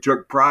pitchers, we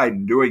took pride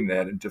in doing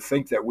that. And to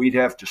think that we'd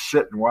have to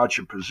sit and watch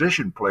a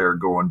position player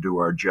go and do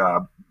our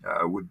job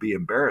would be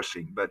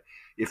embarrassing. But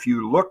if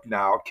you look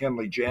now,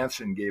 Kenley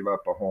Jansen gave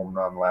up a home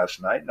run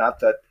last night.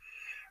 Not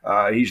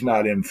that he's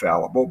not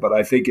infallible, but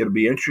I think it'll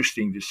be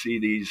interesting to see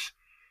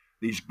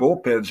these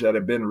bullpens that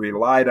have been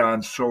relied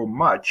on so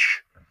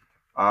much.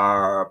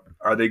 Are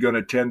they going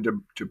to tend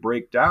to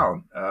break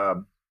down?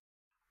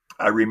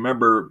 I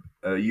remember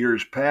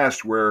years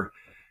past where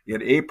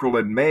in April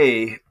and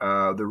May,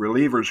 the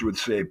relievers would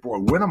say, boy,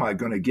 when am I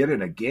going to get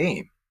in a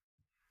game?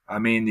 I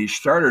mean, these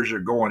starters are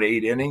going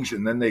 8 innings,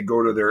 and then they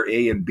go to their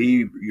A and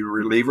B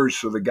relievers.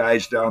 So the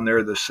guys down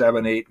there, the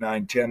 7, 8,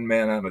 9, 10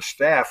 men on the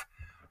staff,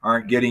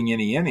 aren't getting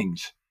any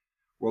innings.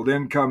 Well,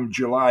 then come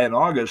July and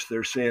August,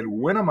 they're saying,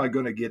 when am I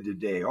going to get the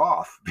day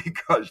off?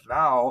 Because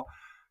now,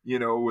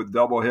 with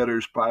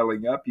doubleheaders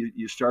piling up,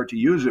 you start to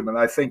use them. And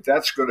I think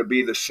that's going to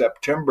be the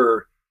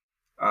September.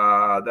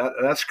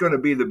 That's going to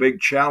be the big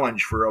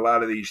challenge for a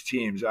lot of these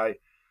teams.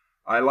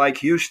 I like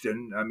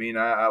Houston. I mean,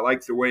 I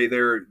like the way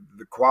the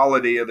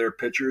quality of their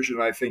pitchers,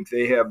 and I think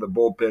they have the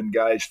bullpen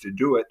guys to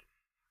do it.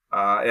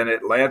 And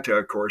Atlanta,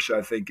 of course,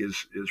 I think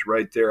is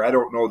right there. I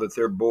don't know that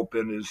their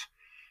bullpen is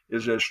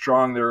as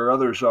strong. There are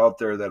others out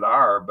there that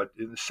are, but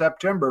in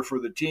September for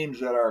the teams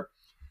that are,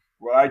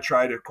 what I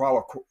try to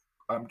qualify,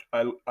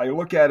 I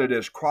look at it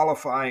as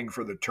qualifying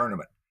for the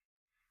tournament.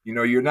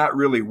 You're not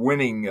really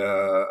winning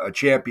a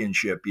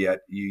championship yet.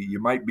 You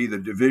might be the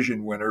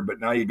division winner, but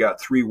now you got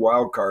 3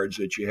 wild cards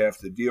that you have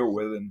to deal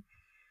with. And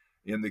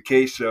in the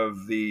case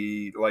of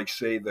the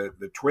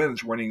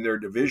Twins winning their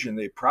division,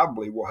 they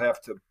probably will have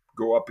to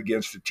go up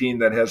against a team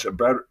that has a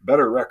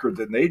better record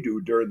than they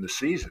do during the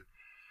season.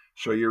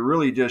 So you're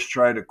really just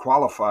trying to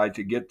qualify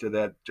to get to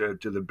that to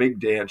the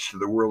big dance, to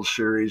the World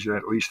Series, and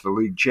at least the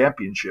League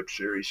Championship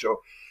Series.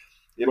 So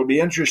it'll be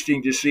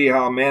interesting to see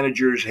how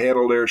managers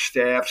handle their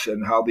staffs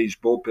and how these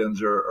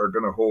bullpens are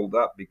going to hold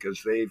up,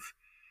 because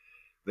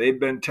they've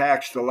been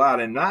taxed a lot,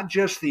 and not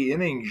just the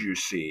innings you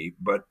see,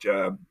 but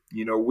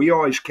we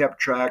always kept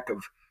track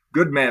of,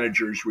 good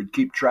managers would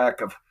keep track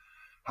of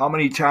how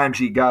many times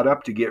he got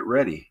up to get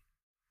ready.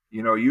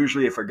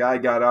 Usually if a guy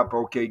got up,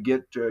 okay,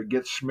 get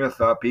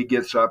Smith up, he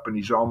gets up and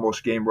he's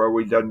almost game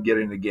ready. He doesn't get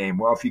in the game.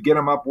 Well, if you get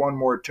him up one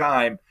more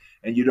time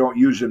and you don't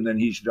use him, then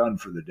he's done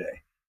for the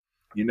day.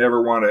 You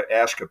never want to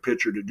ask a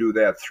pitcher to do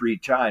that 3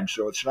 times.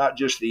 So it's not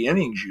just the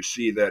innings you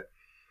see that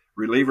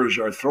relievers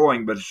are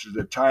throwing, but it's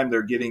the time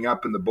they're getting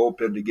up in the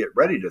bullpen to get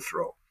ready to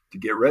throw, to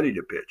get ready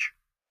to pitch.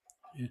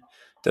 Yeah.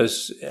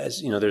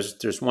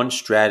 There's one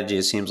strategy,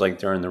 it seems like,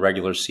 during the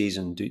regular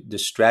season. The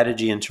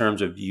strategy in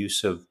terms of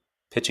use of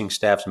pitching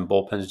staffs and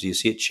bullpens, do you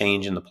see it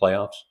change in the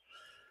playoffs?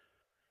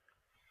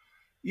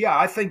 Yeah,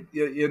 I think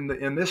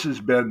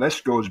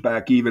this goes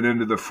back even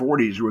into the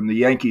 40s when the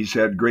Yankees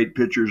had great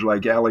pitchers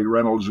like Allie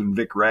Reynolds and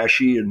Vic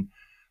Raschi, and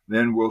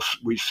then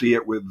we see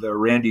it with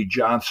Randy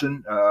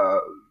Johnson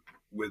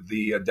with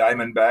the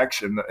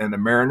Diamondbacks and the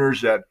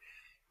Mariners, that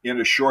in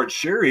a short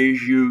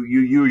series you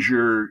use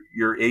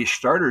your ace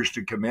starters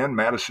to come in.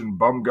 Madison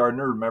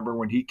Bumgarner, remember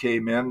when he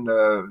came in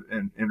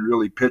and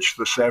really pitched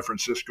the San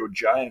Francisco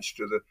Giants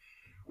to the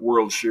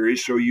World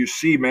Series. So you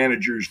see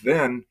managers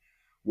then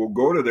will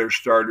go to their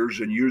starters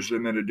and use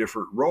them in a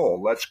different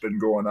role. That's been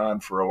going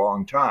on for a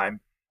long time.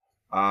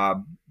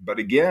 But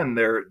again,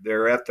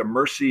 they're at the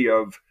mercy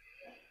of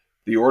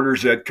the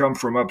orders that come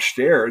from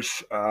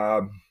upstairs.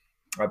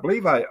 I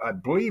believe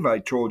I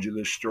told you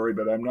this story,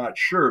 but I'm not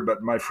sure.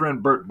 But my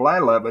friend Bert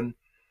Blyleven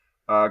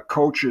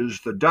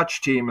coaches the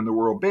Dutch team in the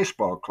World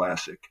Baseball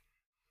Classic.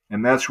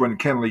 And that's when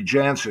Kenley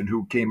Jansen,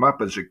 who came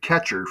up as a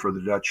catcher for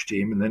the Dutch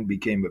team and then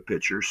became a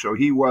pitcher. So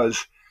he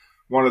was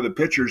one of the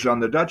pitchers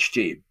on the Dutch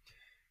team.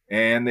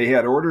 And they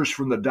had orders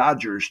from the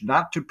Dodgers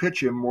not to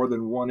pitch him more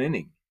than one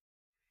inning.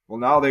 Well,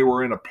 now they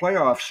were in a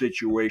playoff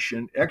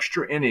situation,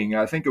 extra inning.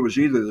 I think it was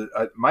it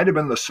might have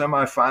been the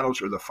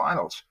semifinals or the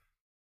finals.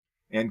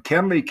 And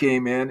Kenley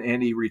came in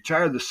and he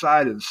retired the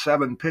side in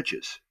 7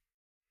 pitches.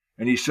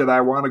 And he said,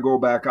 I want to go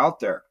back out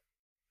there.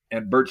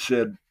 And Bert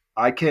said,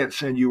 I can't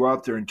send you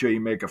out there until you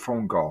make a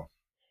phone call.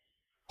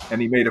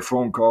 And he made a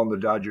phone call and the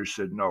Dodgers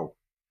said no.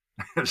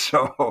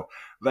 So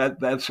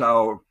that's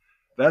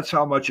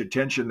how much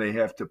attention they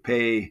have to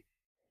pay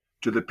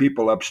to the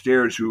people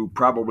upstairs who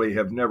probably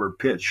have never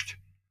pitched.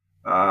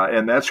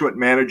 And that's what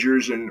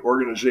managers and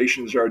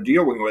organizations are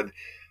dealing with.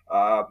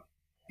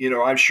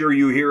 I'm sure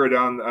you hear it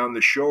on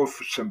the show,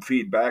 some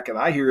feedback, and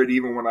I hear it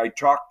even when I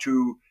talk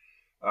to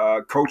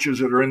coaches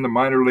that are in the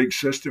minor league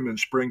system in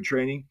spring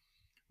training.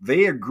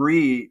 They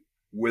agree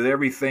with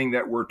everything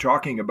that we're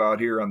talking about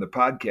here on the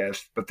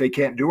podcast, but they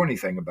can't do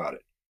anything about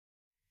it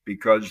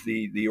because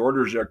the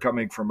orders are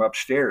coming from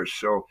upstairs.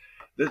 So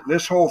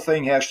this whole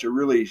thing has to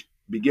really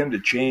begin to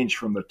change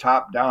from the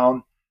top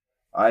down.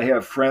 I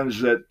have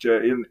friends that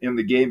in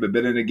the game have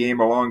been in the game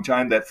a long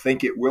time that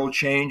think it will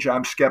change.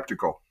 I'm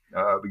skeptical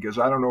because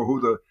I don't know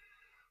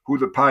who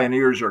the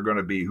pioneers are going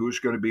to be, who's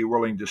going to be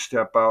willing to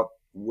step out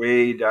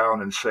way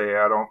down and say,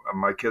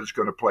 my kid's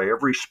going to play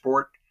every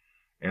sport.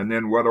 And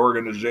then what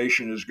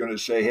organization is going to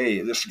say,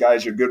 hey, this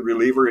guy's a good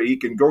reliever. He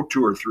can go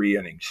 2 or 3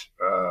 innings.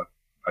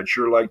 I'd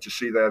sure like to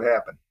see that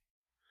happen.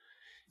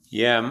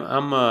 Yeah,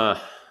 I'm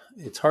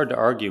it's hard to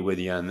argue with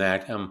you on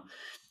that. I'm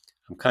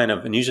kind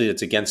of, and usually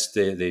it's against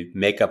the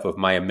makeup of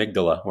my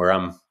amygdala where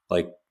I'm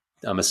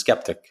a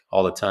skeptic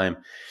all the time.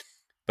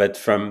 But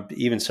from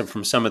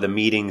some of the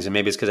meetings, and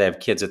maybe it's because I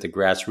have kids at the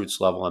grassroots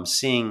level, I'm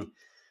seeing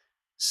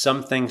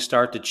some things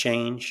start to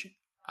change.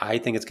 I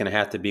think it's going to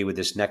have to be with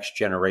this next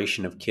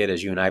generation of kid,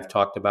 as you and I have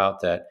talked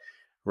about, that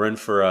we're in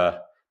for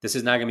this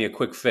is not going to be a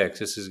quick fix.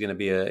 This is going to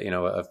be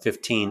a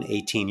 15,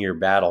 18-year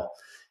battle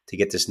to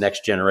get this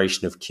next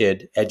generation of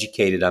kid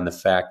educated on the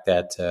fact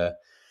that,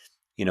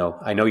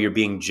 I know you're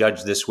being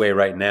judged this way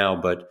right now,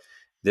 but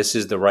this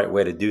is the right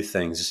way to do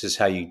things. This is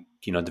how you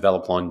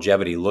develop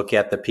longevity. Look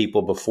at the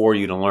people before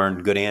you to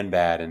learn good and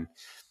bad. And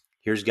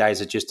here's guys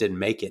that just didn't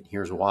make it.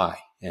 Here's why.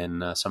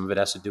 And some of it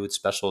has to do with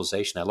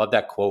specialization. I love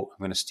that quote. I'm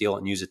going to steal it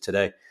and use it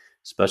today.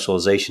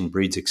 Specialization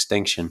breeds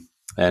extinction.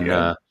 And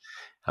Yeah.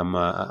 I'm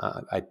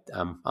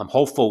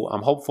hopeful.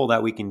 I'm hopeful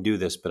that we can do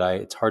this, but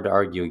it's hard to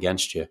argue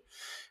against you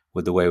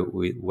with the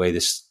way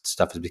this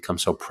stuff has become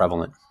so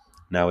prevalent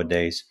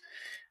nowadays.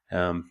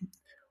 So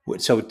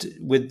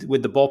with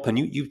the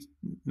bullpen, you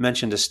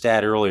mentioned a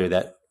stat earlier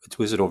that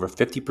was it over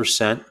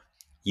 50%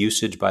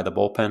 usage by the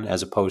bullpen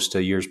as opposed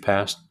to years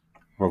past.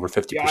 Over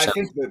 50%. Yeah, I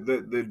think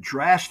the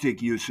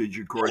drastic usage,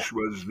 of course,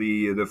 was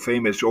the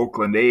famous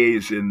Oakland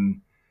A's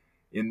in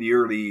the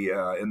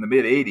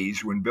mid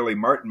 '80s when Billy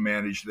Martin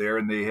managed there,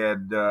 and they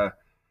had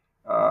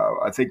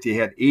I think they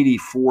had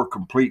 84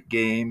 complete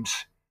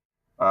games,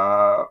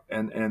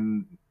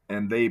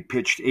 and they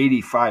pitched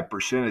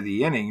 85% of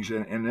the innings,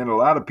 and then a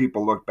lot of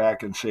people look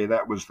back and say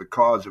that was the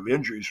cause of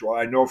injuries. Well,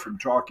 I know from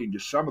talking to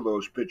some of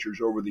those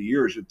pitchers over the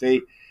years that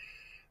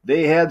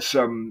they had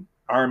some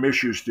arm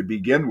issues to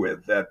begin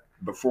with, that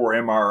before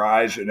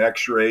MRIs and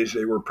X-rays,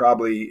 they were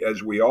probably,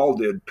 as we all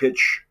did,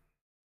 pitch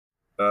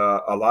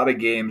a lot of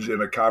games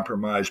in a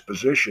compromised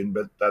position,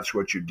 but that's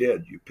what you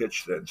did. You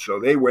pitched then. So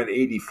they went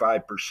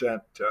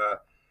 85%.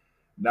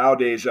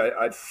 Nowadays,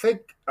 I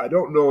think, I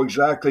don't know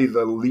exactly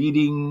the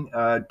leading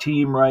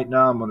team right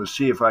now. I'm going to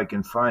see if I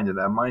can find it.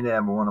 I might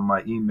have one of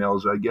my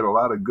emails. I get a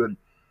lot of good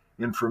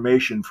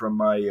information from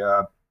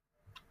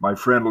my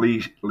friend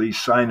Lee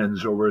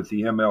Sinans over at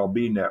the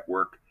MLB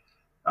Network.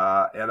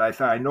 And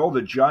I know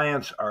the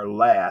Giants are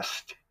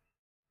last.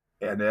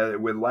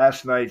 And with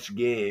last night's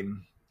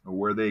game,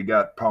 where they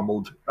got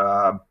pummeled,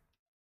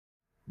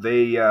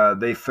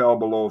 they fell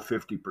below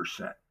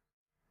 50%.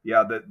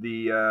 Yeah,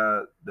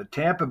 the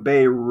Tampa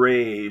Bay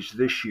Rays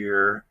this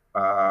year,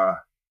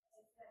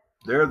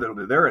 they're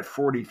at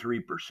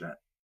 43%.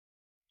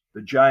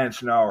 The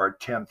Giants now are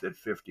 10th at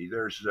 50.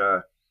 There's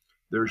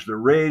the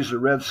Rays, the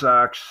Red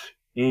Sox,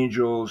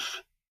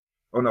 Angels.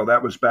 Oh no,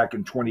 that was back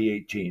in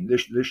 2018.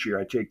 This year,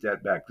 I take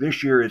that back.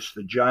 This year, it's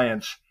the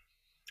Giants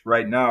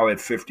right now at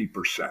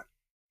 50%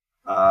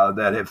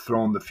 that have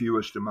thrown the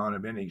fewest amount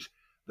of innings.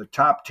 The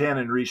top 10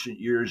 in recent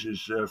years is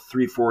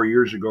 3-4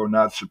 years ago.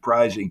 Not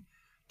surprising.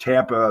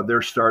 Tampa,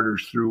 their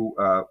starters threw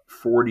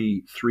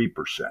 43%.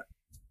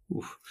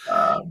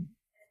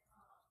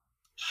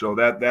 So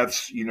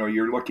that's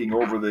you're looking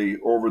over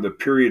the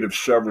period of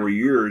several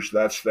years.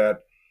 That's that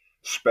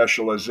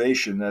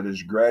specialization that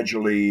is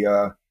gradually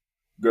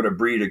going to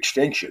breed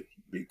extinction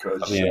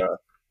because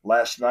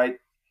last night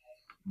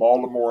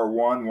Baltimore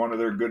won. One of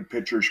their good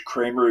pitchers,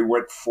 Kramer, he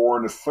went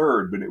 4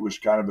 1/3, but it was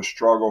kind of a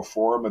struggle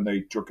for him, and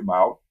they took him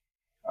out.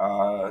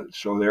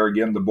 So there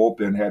again, the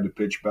bullpen had to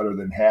pitch better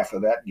than half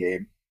of that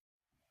game,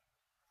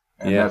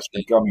 and Yeah. that's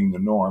becoming the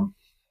norm.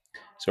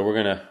 So we're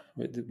gonna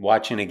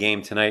watching a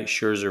game tonight,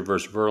 Scherzer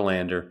versus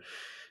Verlander.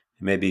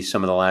 Maybe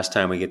some of the last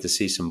time we get to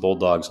see some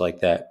Bulldogs like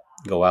that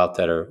go out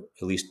that are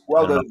at least.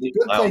 Well, I don't know.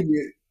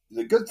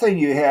 the good thing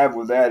you have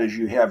with that is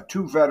you have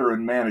two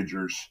veteran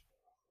managers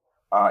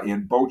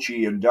in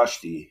Bochy and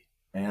Dusty,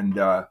 and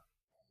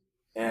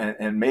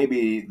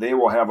maybe they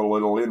will have a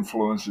little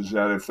influence. Is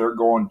that if they're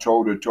going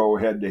toe to toe,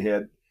 head to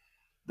head.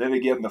 Then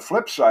again, the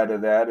flip side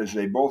of that is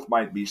they both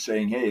might be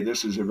saying, "Hey,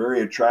 this is a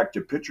very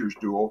attractive pitchers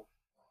duel."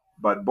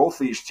 But both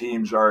these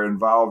teams are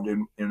involved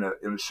in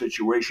a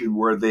situation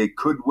where they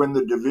could win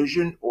the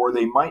division or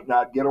they might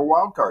not get a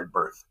wild card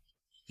berth.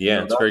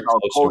 Yeah, it's That's very how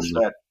close.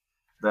 close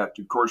that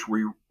of course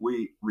we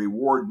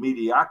reward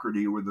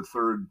mediocrity with the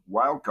third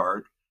wild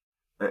card.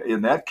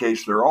 In that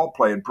case, they're all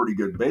playing pretty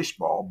good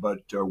baseball, but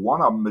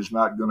one of them is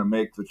not going to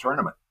make the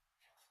tournament.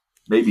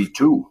 Maybe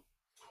two.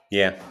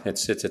 Yeah,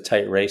 it's a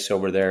tight race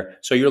over there.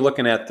 So you're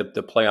looking at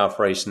the playoff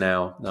race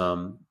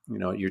now.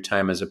 Your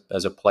time as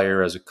a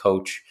player, as a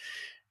coach,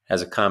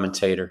 as a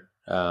commentator.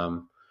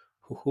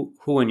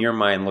 Who in your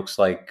mind looks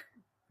like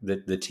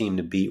the team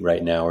to beat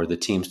right now, or the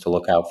teams to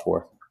look out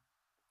for?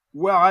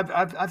 Well,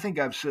 I think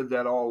I've said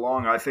that all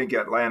along. I think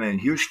Atlanta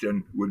and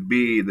Houston would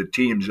be the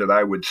teams that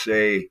I would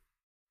say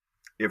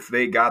if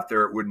they got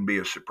there, it wouldn't be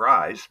a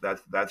surprise.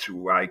 That's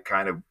who I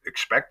kind of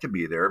expect to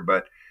be there.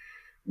 But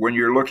when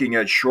you're looking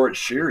at short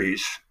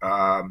series,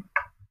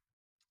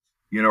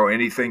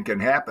 anything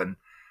can happen.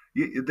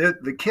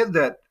 The kid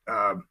that,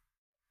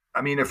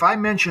 if I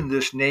mention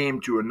this name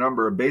to a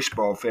number of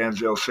baseball fans,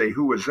 they'll say,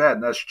 "Who was that?"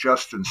 And that's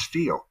Justin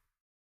Steele.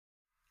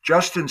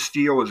 Justin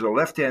Steele is a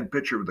left-hand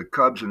pitcher with the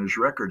Cubs, and his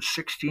record's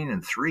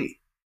 16-3.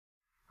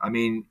 I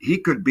mean, he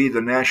could be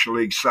the National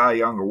League Cy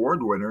Young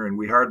Award winner, and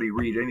we hardly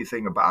read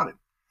anything about it.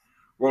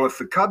 Well, if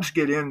the Cubs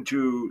get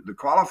into the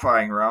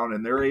qualifying round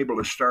and they're able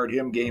to start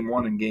him game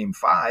 1 and game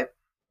 5,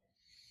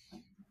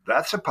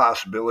 that's a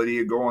possibility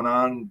of going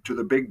on to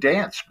the big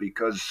dance,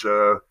 because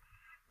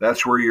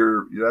that's where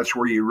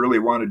you really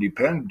want to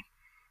depend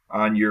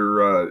on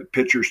your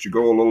pitchers to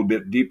go a little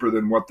bit deeper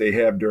than what they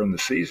have during the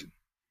season.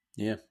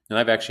 Yeah, and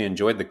I've actually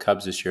enjoyed the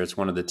Cubs this year. It's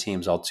one of the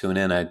teams I'll tune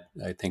in. I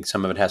think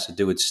some of it has to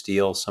do with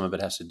Steele, some of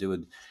it has to do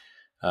with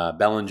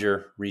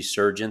Bellinger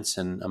resurgence,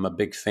 and I'm a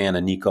big fan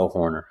of Nico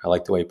Horner. I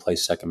like the way he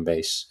plays second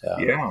base.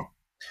 Yeah.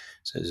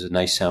 So it's a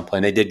nice sound play.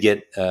 And they did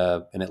get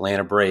an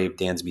Atlanta Brave,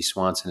 Dansby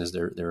Swanson is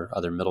their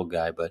other middle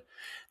guy. But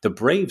the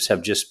Braves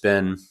have just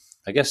been,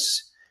 I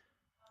guess,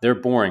 they're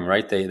boring,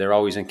 right? They're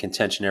always in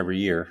contention every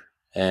year.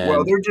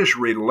 Well, they're just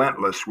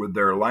relentless with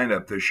their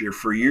lineup this year.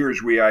 For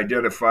years, we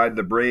identified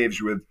the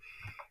Braves with,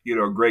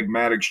 Greg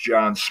Maddux,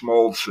 John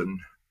Smoltz, and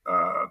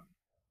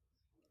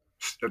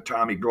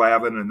Tommy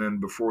Glavine, and then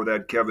before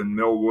that, Kevin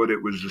Millwood.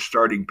 It was the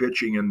starting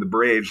pitching in the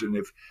Braves, and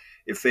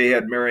if they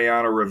had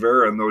Mariano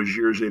Rivera in those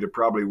years, they'd have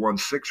probably won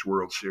 6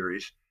 World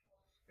Series.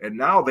 And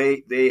now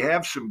they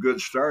have some good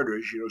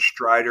starters.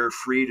 Strider,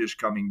 Fried is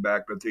coming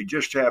back, but they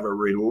just have a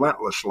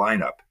relentless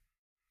lineup,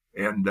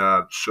 and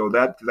so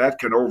that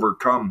can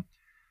overcome.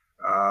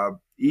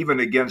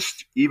 Even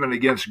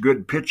against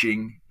good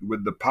pitching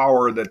with the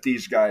power that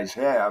these guys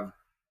have,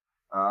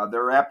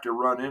 they're apt to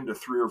run into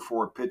 3 or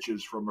 4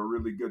 pitches from a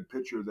really good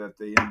pitcher that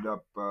they end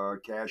up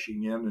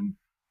cashing in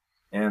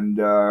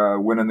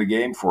and winning the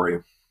game for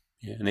you.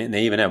 Yeah, and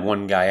they even have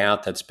one guy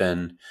out that's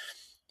been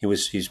he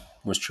was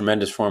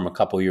tremendous for him a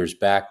couple of years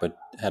back, but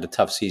had a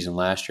tough season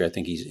last year. I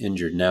think he's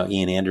injured now.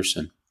 Ian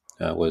Anderson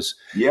was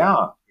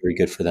very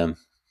good for them.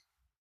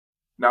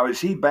 Now,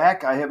 is he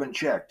back? I haven't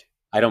checked.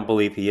 I don't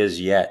believe he is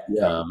yet.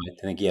 Yeah.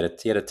 I think he had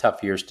a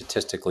tough year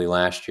statistically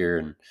last year,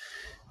 and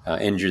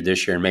injured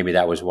this year, and maybe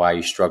that was why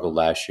he struggled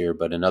last year.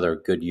 But another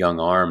good young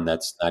arm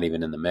that's not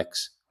even in the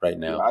mix right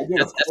now. Yeah, I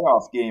did a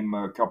playoff game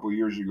a couple of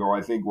years ago,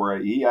 I think, where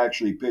he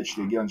actually pitched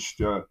against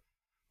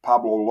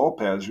Pablo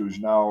Lopez, who's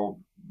now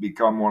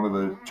become one of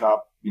the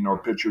top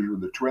pitchers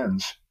with the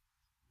Twins.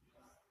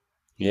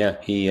 Yeah,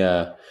 he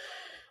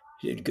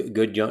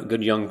good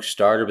young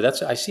starter,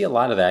 but I see a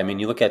lot of that. I mean,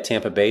 you look at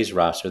Tampa Bay's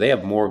roster; they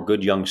have more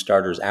good young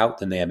starters out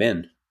than they have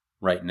in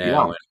right now.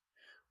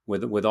 Yeah.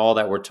 And with all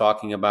that we're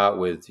talking about,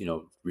 with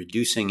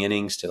reducing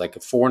innings to like a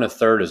 4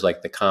 1/3 is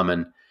like the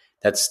common.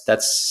 That's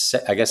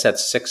I guess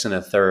that's 6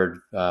 1/3.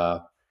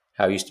 How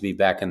it used to be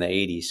back in the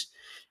 80s,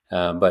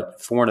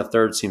 but 4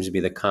 1/3 seems to be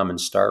the common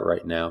start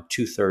right now.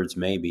 2/3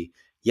 maybe.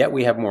 Yet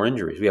we have more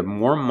injuries. We have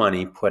more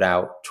money put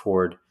out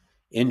toward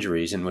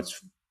injuries, and I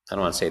don't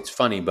want to say it's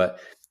funny, but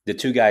the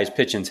 2 guys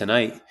pitching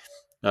tonight,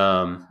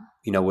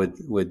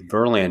 with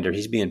Verlander,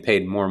 he's being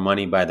paid more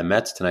money by the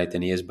Mets tonight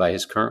than he is by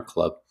his current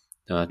club.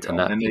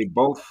 And they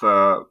both,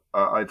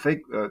 I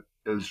think,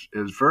 has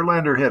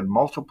Verlander had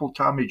multiple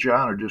Tommy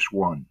John or just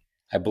one?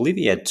 I believe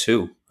he had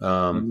 2.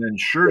 And then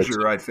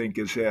Scherzer, I think,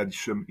 has had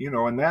some,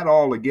 and that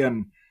all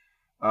again,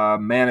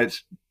 man,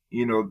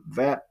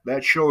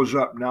 that shows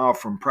up now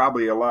from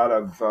probably a lot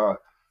of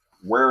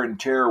wear and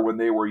tear when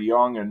they were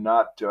young and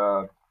not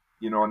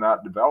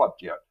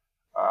developed yet.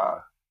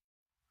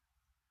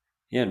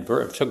 Yeah, and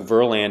it took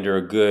Verlander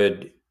a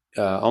good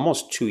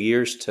almost 2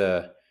 years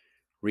to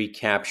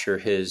recapture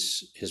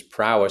his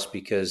prowess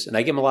because, and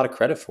I give him a lot of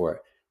credit for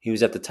it. He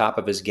was at the top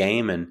of his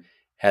game and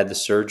had the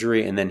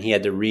surgery, and then he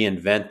had to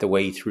reinvent the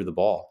way he threw the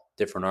ball,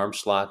 different arm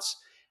slots,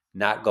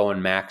 not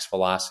going max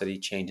velocity,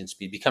 changing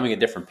speed, becoming a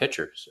different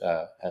pitcher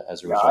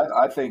as a result.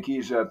 I think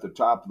he's at the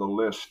top of the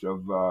list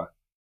of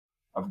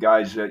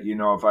guys that,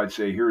 if I'd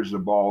say here's the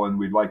ball and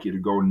we'd like you to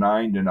go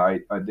 9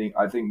 tonight, I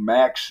think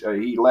Max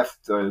he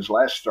left his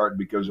last start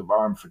because of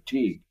arm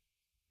fatigue.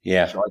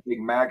 Yeah. So I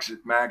think Max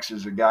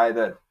is a guy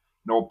that,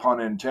 no pun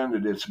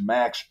intended, it's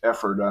max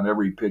effort on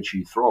every pitch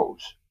he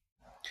throws.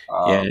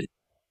 Yeah.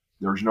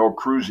 There's no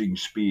cruising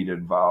speed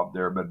involved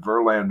there, but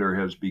Verlander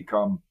has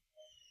become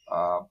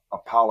a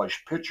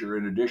polished pitcher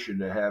in addition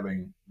to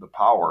having the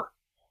power.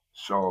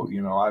 So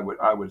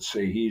I would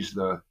say he's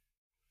the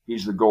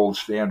gold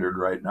standard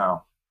right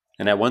now.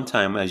 And at one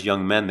time, as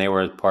young men, they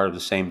were part of the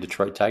same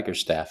Detroit Tigers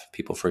staff.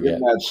 People forget.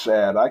 Isn't that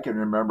sad? I can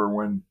remember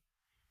when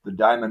the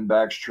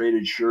Diamondbacks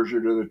traded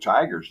Scherzer to the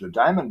Tigers. The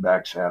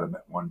Diamondbacks had him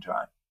at one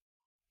time.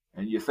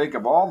 And you think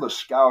of all the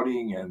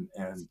scouting and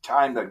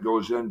time that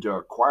goes into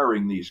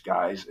acquiring these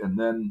guys, and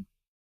then,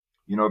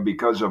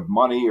 because of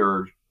money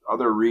or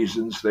other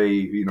reasons,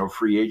 they,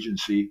 free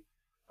agency,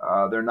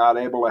 they're not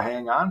able to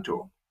hang on to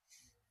them.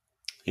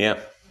 Yeah.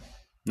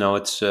 No,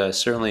 it's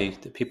certainly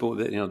the people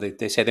that,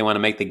 they say they want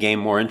to make the game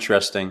more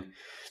interesting.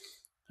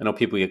 I know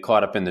people get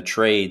caught up in the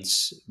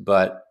trades,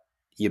 but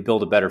you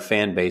build a better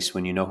fan base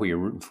when you know who you're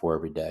rooting for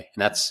every day.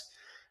 And that's,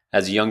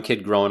 as a young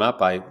kid growing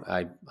up, I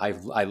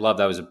loved.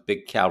 I was a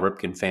big Cal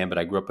Ripken fan, but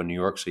I grew up in New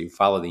York, so you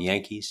follow the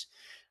Yankees.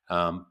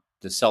 The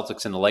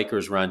Celtics and the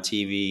Lakers were on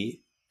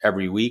TV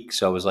every week,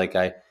 so it was like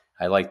I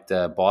liked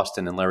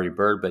Boston and Larry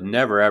Bird, but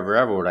never, ever,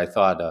 ever would I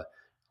thought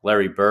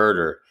Larry Bird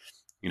or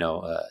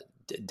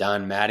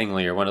Don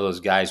Mattingly or one of those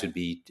guys would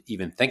be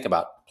even think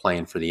about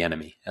playing for the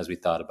enemy as we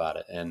thought about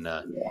it. And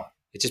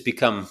it just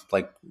become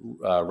like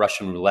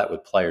Russian roulette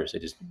with players. They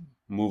just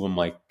move them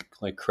like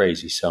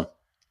crazy. So.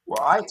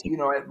 Well,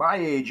 at my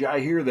age, I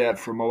hear that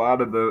from a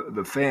lot of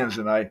the fans,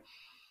 and I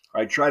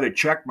try to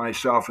check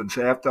myself and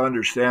say I have to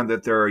understand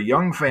that there are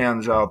young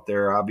fans out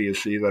there,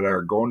 obviously, that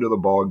are going to the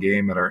ball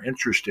game and are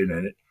interested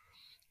in it.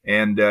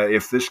 And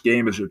if this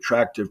game is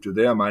attractive to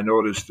them, I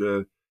noticed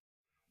a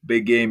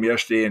big game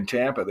yesterday in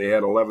Tampa. They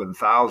had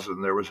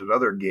 11,000. There was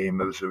another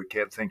game. I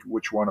can't think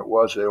which one it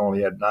was. They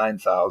only had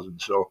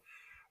 9,000. So,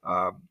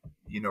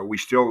 we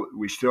still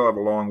have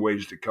a long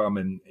ways to come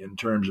in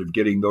terms of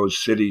getting those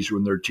cities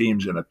when their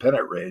team's in a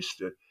pennant race.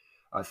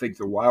 I think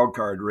the wild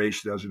card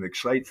race doesn't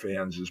excite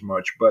fans as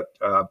much, but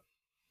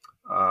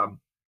I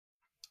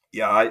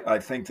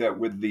think that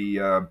with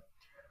the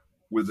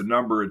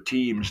number of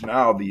teams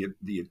now,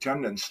 the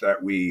attendance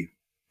that we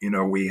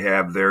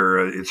have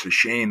there, it's a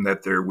shame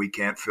that we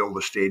can't fill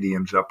the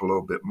stadiums up a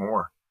little bit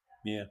more.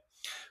 Yeah.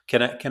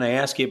 Can I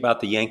ask you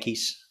about the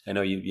Yankees? I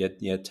know you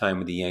had time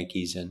with the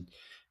Yankees, and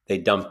they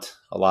dumped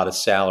a lot of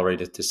salary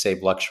to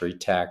save luxury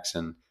tax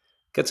and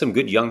got some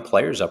good young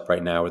players up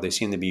right now where they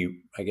seem to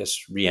be, I guess,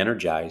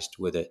 re-energized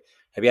with it.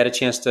 Have you had a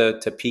chance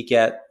to peek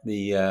at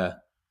the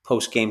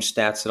post-game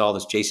stats at all?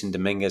 This Jason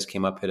Dominguez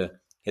came up, hit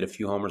a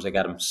few homers. They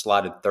got him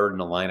slotted third in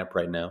the lineup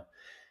right now.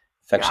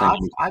 I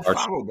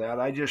followed that.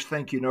 I just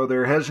think,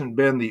 there hasn't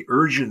been the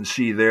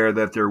urgency there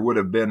that there would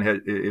have been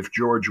if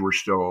George were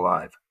still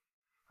alive.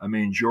 I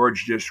mean,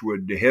 George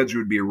the heads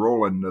would be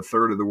rolling a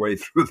third of the way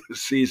through the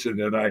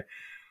season. And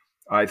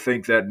I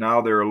think that now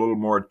they're a little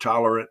more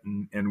tolerant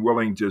and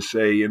willing to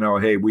say,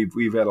 hey,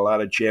 we've had a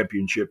lot of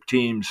championship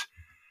teams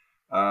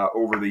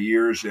over the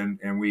years,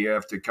 and we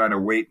have to kind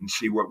of wait and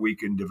see what we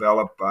can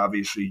develop.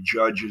 Obviously,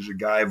 Judge is a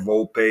guy.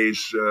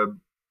 Volpe's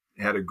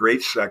had a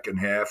great second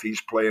half.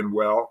 He's playing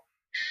well.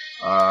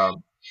 I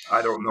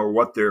don't know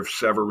what if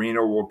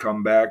Severino will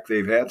come back.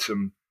 They've had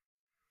some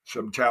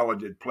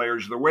talented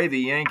players. The way the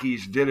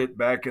Yankees did it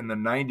back in the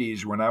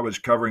 90s when I was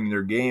covering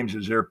their games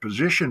is their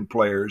position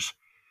players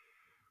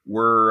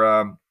were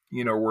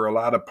a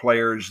lot of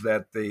players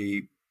that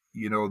they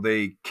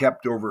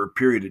kept over a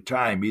period of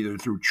time, either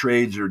through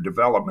trades or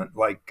development,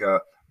 like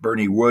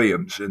Bernie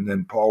Williams, and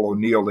then Paul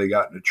O'Neill they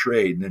got in a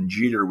trade, and then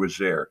Jeter was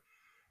there,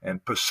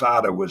 and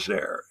Posada was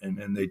there, and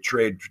then they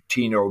traded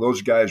Tino.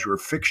 Those guys were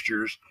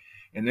fixtures.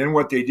 And then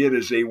what they did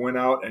is they went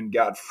out and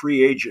got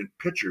free agent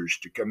pitchers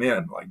to come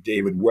in, like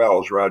David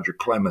Wells, Roger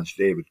Clemens,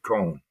 David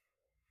Cohn.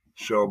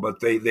 So,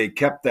 but they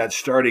kept that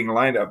starting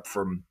lineup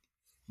from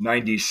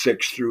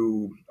 96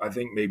 through, I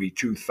think, maybe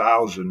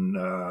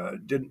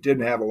 2000. Didn't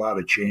have a lot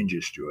of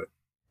changes to it.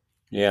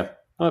 Yeah.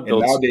 And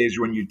nowadays,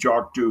 when you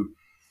talk to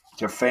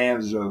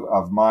fans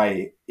of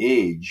my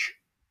age,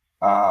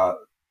 or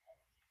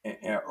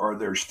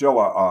there's still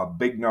a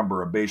big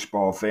number of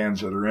baseball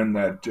fans that are in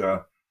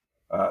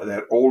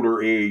that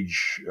older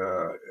age,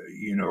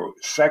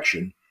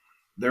 section,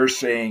 they're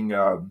saying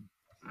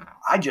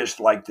I just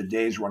like the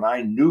days when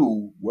I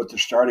knew what the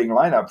starting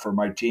lineup for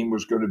my team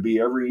was going to be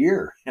every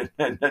year.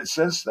 And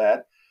since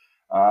that,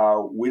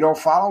 we don't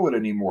follow it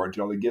anymore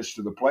until it gets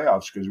to the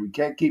playoffs because we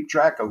can't keep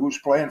track of who's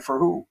playing for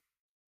who.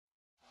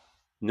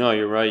 No,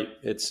 you're right.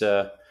 It's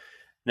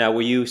now.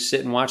 Will you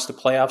sit and watch the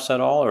playoffs at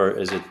all, or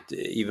is it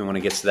even when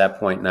it gets to that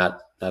point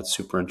not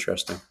super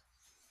interesting?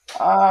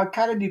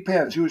 Kind of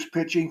depends who's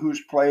pitching,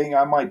 who's playing.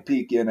 I might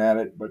peek in at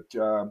it, but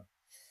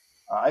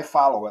I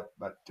follow it.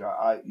 But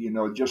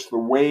just the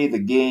way the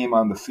game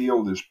on the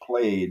field is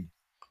played,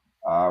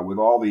 with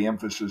all the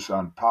emphasis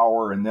on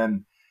power, and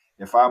then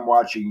if I'm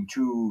watching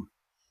two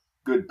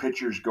good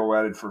pitchers go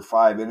at it for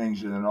 5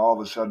 innings, and then all of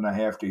a sudden I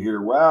have to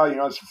hear, well,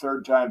 it's the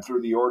third time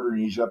through the order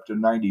and he's up to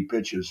 90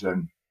 pitches,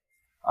 and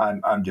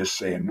I'm just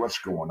saying, what's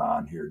going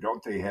on here?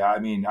 Don't they have? I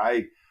mean,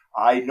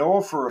 I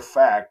know for a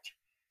fact,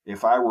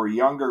 if I were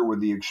younger with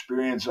the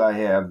experience I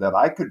have, that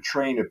I could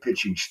train a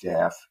pitching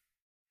staff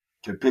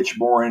to pitch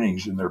more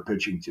innings than they're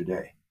pitching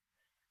today.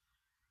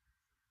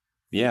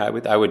 Yeah, I'd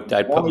put money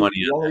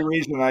The on only that.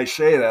 reason I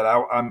say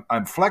that,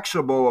 I'm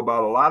flexible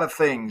about a lot of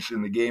things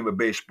in the game of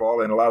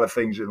baseball and a lot of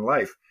things in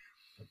life.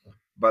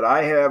 But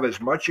I have as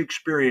much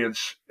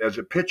experience as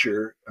a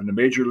pitcher on the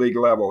major league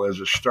level as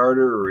a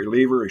starter, a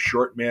reliever, a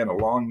short man, a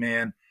long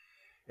man,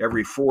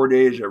 every 4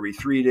 days, every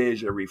 3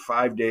 days, every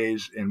 5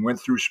 days, and went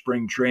through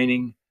spring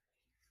training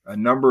a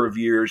number of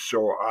years.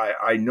 So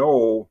I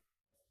know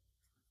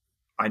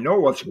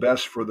what's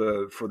best for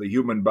the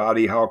human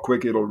body, how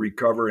quick it'll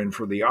recover, and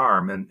for the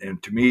arm.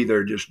 And to me,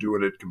 they're just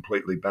doing it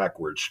completely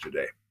backwards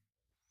today.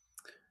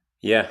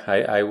 Yeah,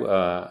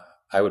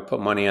 I would put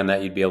money on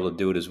that. You'd be able to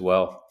do it as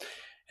well.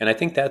 And I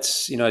think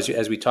that's,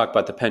 as we talk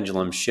about the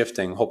pendulum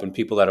shifting, hoping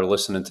people that are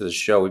listening to the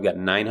show, we've got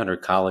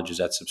 900 colleges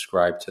that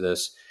subscribe to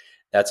this.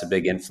 That's a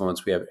big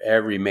influence. We have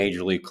every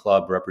major league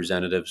club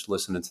representatives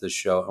listening to the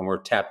show, and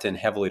we're tapped in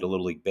heavily to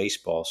Little League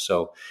Baseball.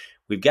 So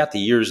we've got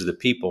the ears of the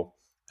people.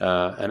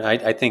 And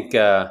I think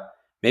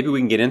maybe we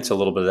can get into a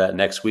little bit of that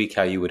next week,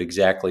 how you would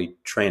exactly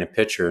train a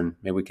pitcher, and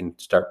maybe we can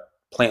start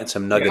planting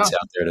some Yeah, nuggets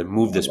out there to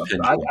move this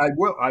pendulum.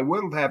 I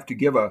will have to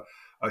give a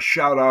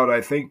shout out,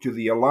 I think, to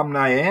the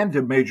alumni and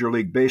to Major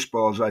League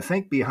Baseball. As I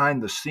think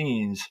behind the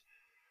scenes,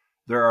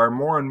 there are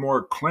more and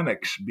more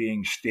clinics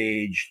being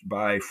staged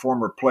by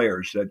former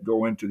players that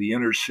go into the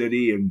inner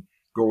city and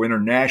go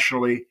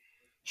internationally.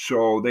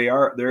 So they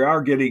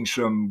are getting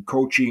some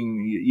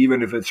coaching,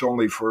 even if it's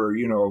only for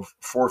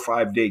 4 or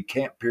 5 day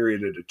camp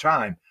period at a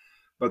time.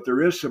 But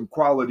there is some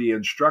quality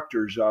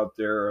instructors out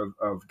there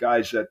of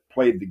guys that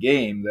played the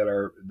game that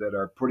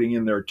are putting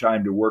in their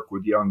time to work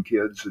with young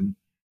kids and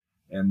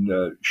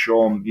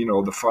show them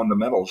the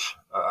fundamentals.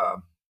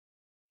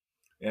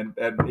 And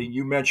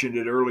you mentioned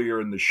it earlier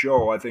in the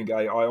show. I think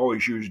I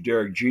always use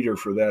Derek Jeter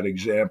for that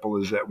example.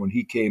 Is that when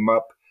he came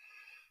up,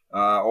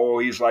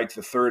 he's like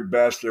the third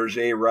best. There's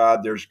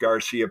A-Rod, there's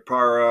Garcia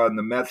Parra, and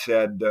the Mets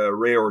had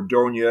Ray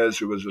Ordonez,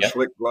 who was a Yep.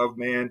 slick glove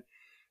man.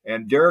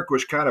 And Derek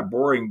was kind of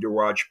boring to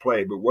watch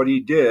play, but what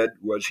he did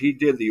was he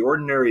did the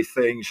ordinary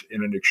things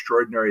in an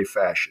extraordinary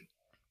fashion.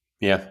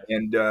 Yeah.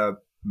 And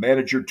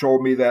manager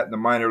told me that in the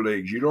minor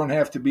leagues. You don't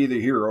have to be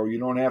the hero. You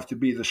don't have to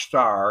be the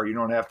star. You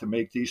don't have to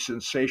make these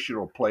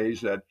sensational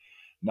plays that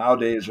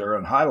nowadays are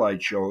on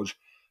highlight shows.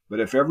 But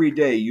if every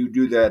day you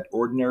do that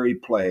ordinary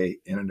play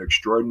in an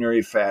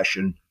extraordinary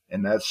fashion,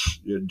 and that's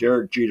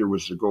Derek Jeter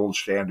was the gold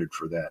standard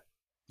for that.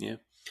 Yeah.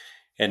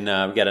 And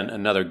we got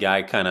another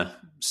guy kind of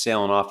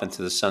sailing off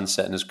into the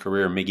sunset in his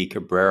career, Miggy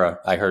Cabrera.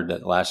 I heard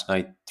that last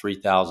night,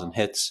 3,000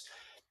 hits,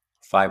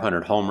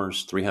 500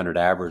 homers, 300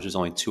 average. There's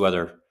only two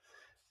other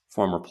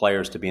former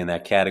players to be in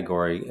that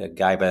category, a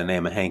guy by the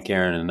name of Hank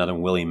Aaron and another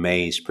Willie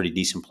Mays, pretty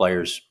decent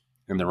players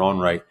in their own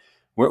right.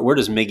 Where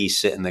does Miggy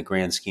sit in the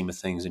grand scheme of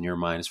things in your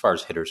mind as far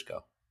as hitters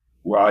go?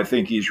 Well, I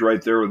think he's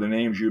right there with the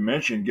names you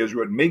mentioned because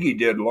what Miggy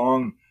did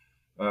long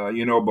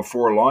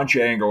before launch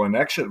angle and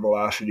exit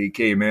velocity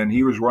came in,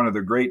 he was one of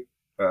the great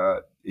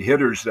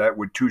hitters that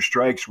with two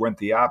strikes went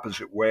the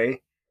opposite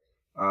way.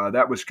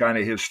 That was kind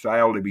of his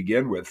style to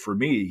begin with. For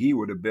me, he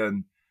would have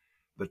been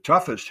the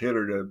toughest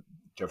hitter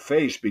to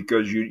face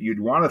because you'd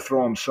want to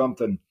throw him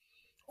something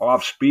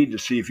off speed to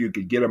see if you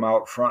could get him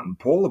out front and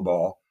pull the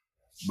ball.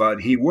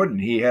 But he wouldn't.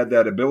 He had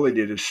that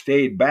ability to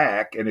stay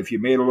back, and if you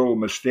made a little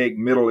mistake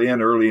middle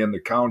in early in the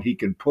count, he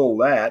can pull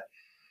that.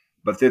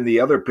 But then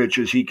the other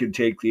pitches he can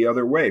take the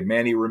other way.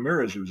 Manny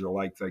Ramirez was a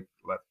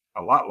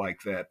lot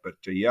like that. But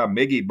yeah,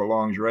 Miggy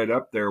belongs right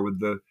up there with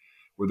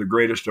the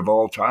greatest of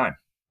all time.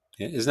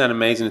 Isn't that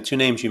amazing? The two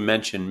names you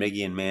mentioned,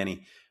 Miggy and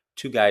Manny,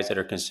 two guys that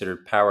are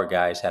considered power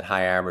guys, had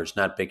high average,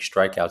 not big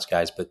strikeouts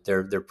guys, but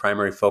their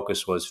primary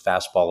focus was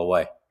fastball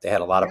away. They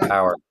had a lot of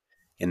power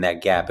in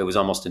that gap. It was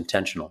almost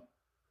intentional.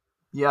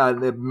 Yeah,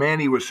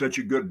 Manny was such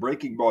a good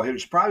breaking ball hitter.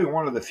 He's probably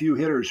one of the few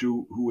hitters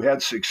who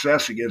had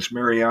success against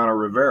Mariano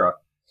Rivera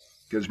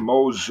because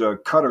Mo's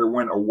cutter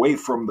went away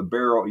from the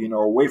barrel,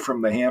 away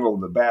from the handle of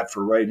the bat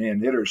for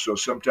right-hand hitters. So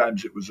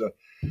sometimes it was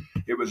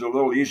a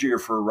little easier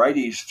for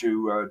righties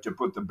to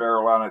put the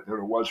barrel on it than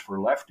it was for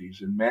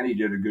lefties, and Manny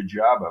did a good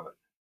job of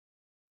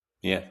it.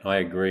 Yeah, I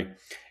agree.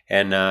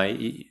 And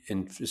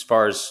as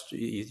far as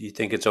you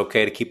think it's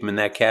okay to keep him in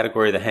that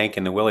category, the Hank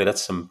and the Willie,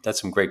 that's some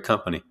great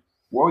company.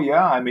 Well,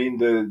 yeah, I mean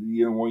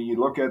when you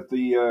look at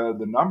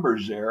the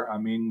numbers there, I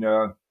mean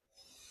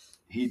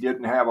he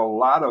didn't have a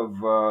lot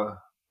of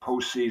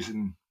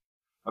postseason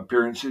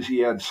appearances. He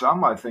had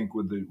some, I think,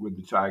 with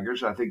the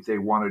Tigers. I think they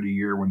won it a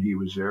year when he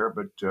was there,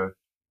 but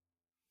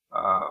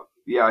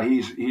yeah,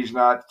 he's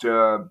not.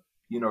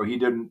 He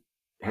didn't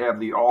have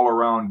the all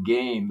around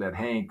game that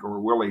Hank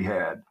or Willie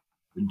had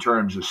in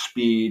terms of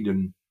speed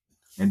and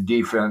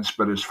defense.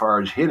 But as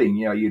far as hitting,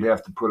 yeah, you'd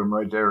have to put him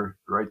right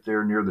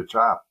there near the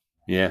top.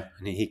 Yeah,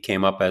 and he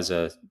came up as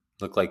a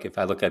looked like if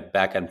I look at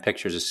back on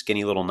pictures, a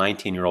skinny little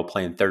 19-year-old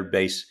playing third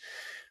base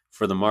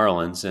for the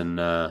Marlins, and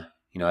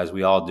as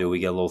we all do, we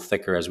get a little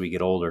thicker as we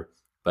get older,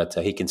 but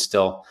he can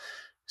still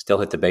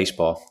hit the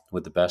baseball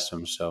with the best of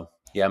them. So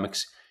yeah,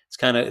 it's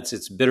kind of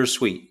it's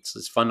bittersweet.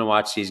 It's fun to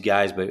watch these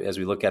guys, but as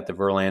we look at the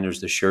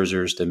Verlanders, the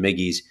Scherzers, the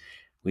Miggies,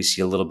 we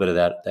see a little bit of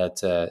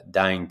that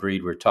dying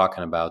breed we're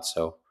talking about.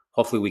 So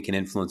hopefully we can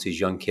influence these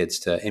young kids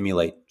to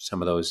emulate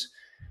some of those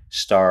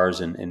stars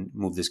and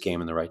move this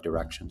game in the right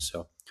direction.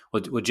 So,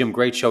 well, Jim,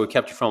 great show. We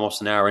kept you for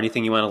almost an hour.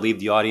 Anything you want to leave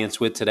the audience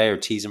with today or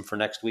tease them for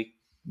next week?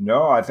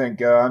 No, I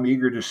think I'm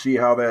eager to see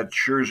how that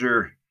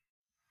Scherzer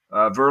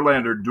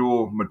Verlander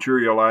duel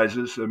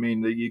materializes. I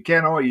mean, you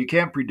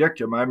can't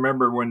predict him. I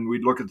remember when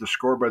we'd look at the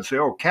scoreboard and say,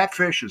 "Oh,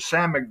 Catfish and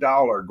Sam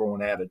McDowell are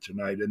going at it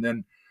tonight," and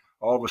then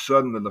all of a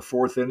sudden in the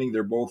fourth inning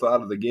they're both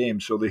out of the game.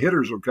 So the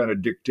hitters will kind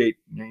of dictate,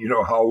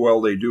 how well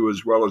they do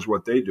as well as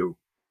what they do.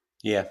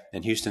 Yeah,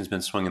 and Houston's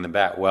been swinging the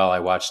bat well. I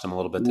watched them a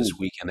little bit this Ooh.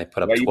 week, and they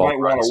put up Yeah, you 12 might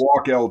want to runs.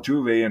 walk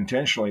Altuve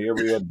intentionally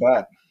every at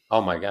bat.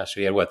 Oh my gosh,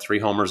 we had 3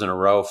 homers in a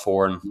row,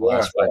 4 in the Yeah.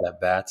 last 5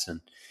 at bats,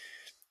 and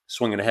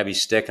swinging a heavy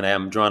stick. And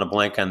I'm drawing a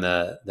blank on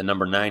the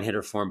number 9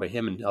 hitter for him, but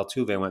him and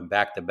Altuve went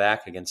back to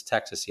back against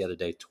Texas the other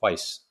day,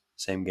 twice,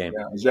 same game.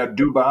 Yeah. Is that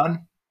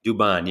Dubon?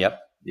 Dubon, yep.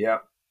 Yeah.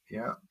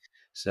 Yeah.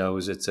 So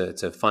it's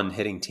a fun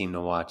hitting team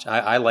to watch.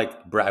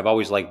 I've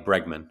always liked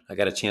Bregman. I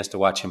got a chance to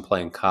watch him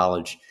play in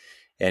college,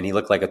 and he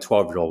looked like a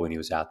 12-year-old when he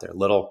was out there.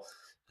 Little,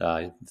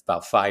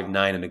 about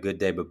 5'9" in a good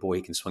day, but boy,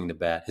 he can swing the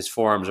bat. His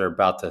forearms are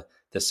about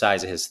the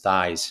size of his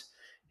thighs.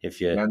 If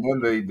you And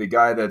then the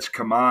guy that's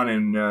come on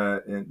and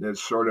that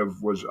sort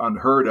of was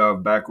unheard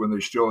of back when they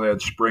still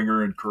had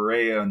Springer and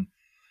Correa and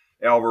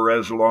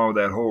Alvarez along with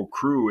that whole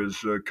crew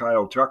is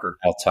Kyle Tucker.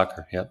 Al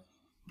Tucker, yep,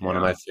 one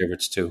of Yeah. my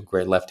favorites too.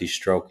 Great lefty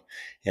stroke,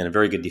 and a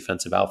very good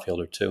defensive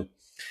outfielder too,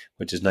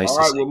 which is nice All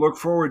to right, see. Yes,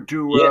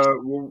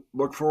 we'll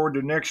look forward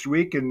to next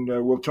week, and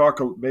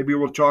maybe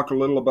we'll talk a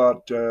little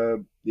about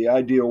the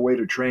ideal way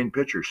to train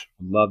pitchers.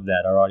 love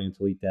that. Our audience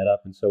will eat that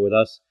up. And so with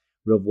us,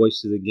 Real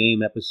Voices of the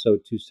Game,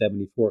 episode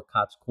 274,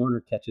 Kaat's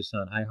Corner. Catch us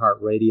on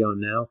iHeartRadio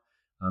now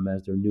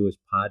as their newest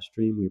pod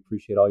stream. We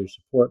appreciate all your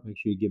support. Make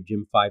sure you give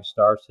Jim 5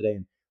 stars today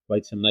and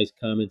write some nice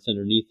comments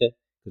underneath it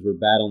because we're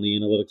battling the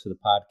analytics of the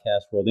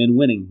podcast world and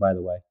winning, by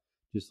the way,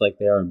 just like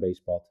they are in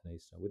baseball today.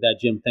 So with that,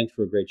 Jim, thanks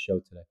for a great show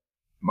today.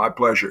 My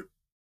pleasure.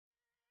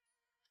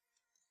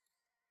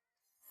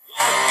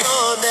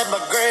 Gun that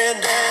my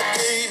granddad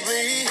gave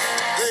me.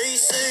 They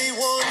say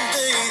one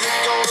day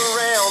they're gonna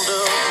round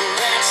up.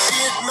 That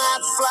shit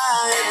might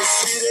fly in the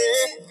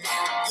city.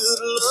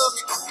 Good luck,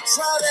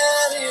 try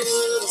that in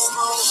a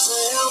small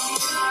town.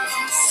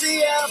 See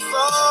how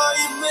far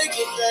you make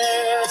it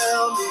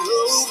down.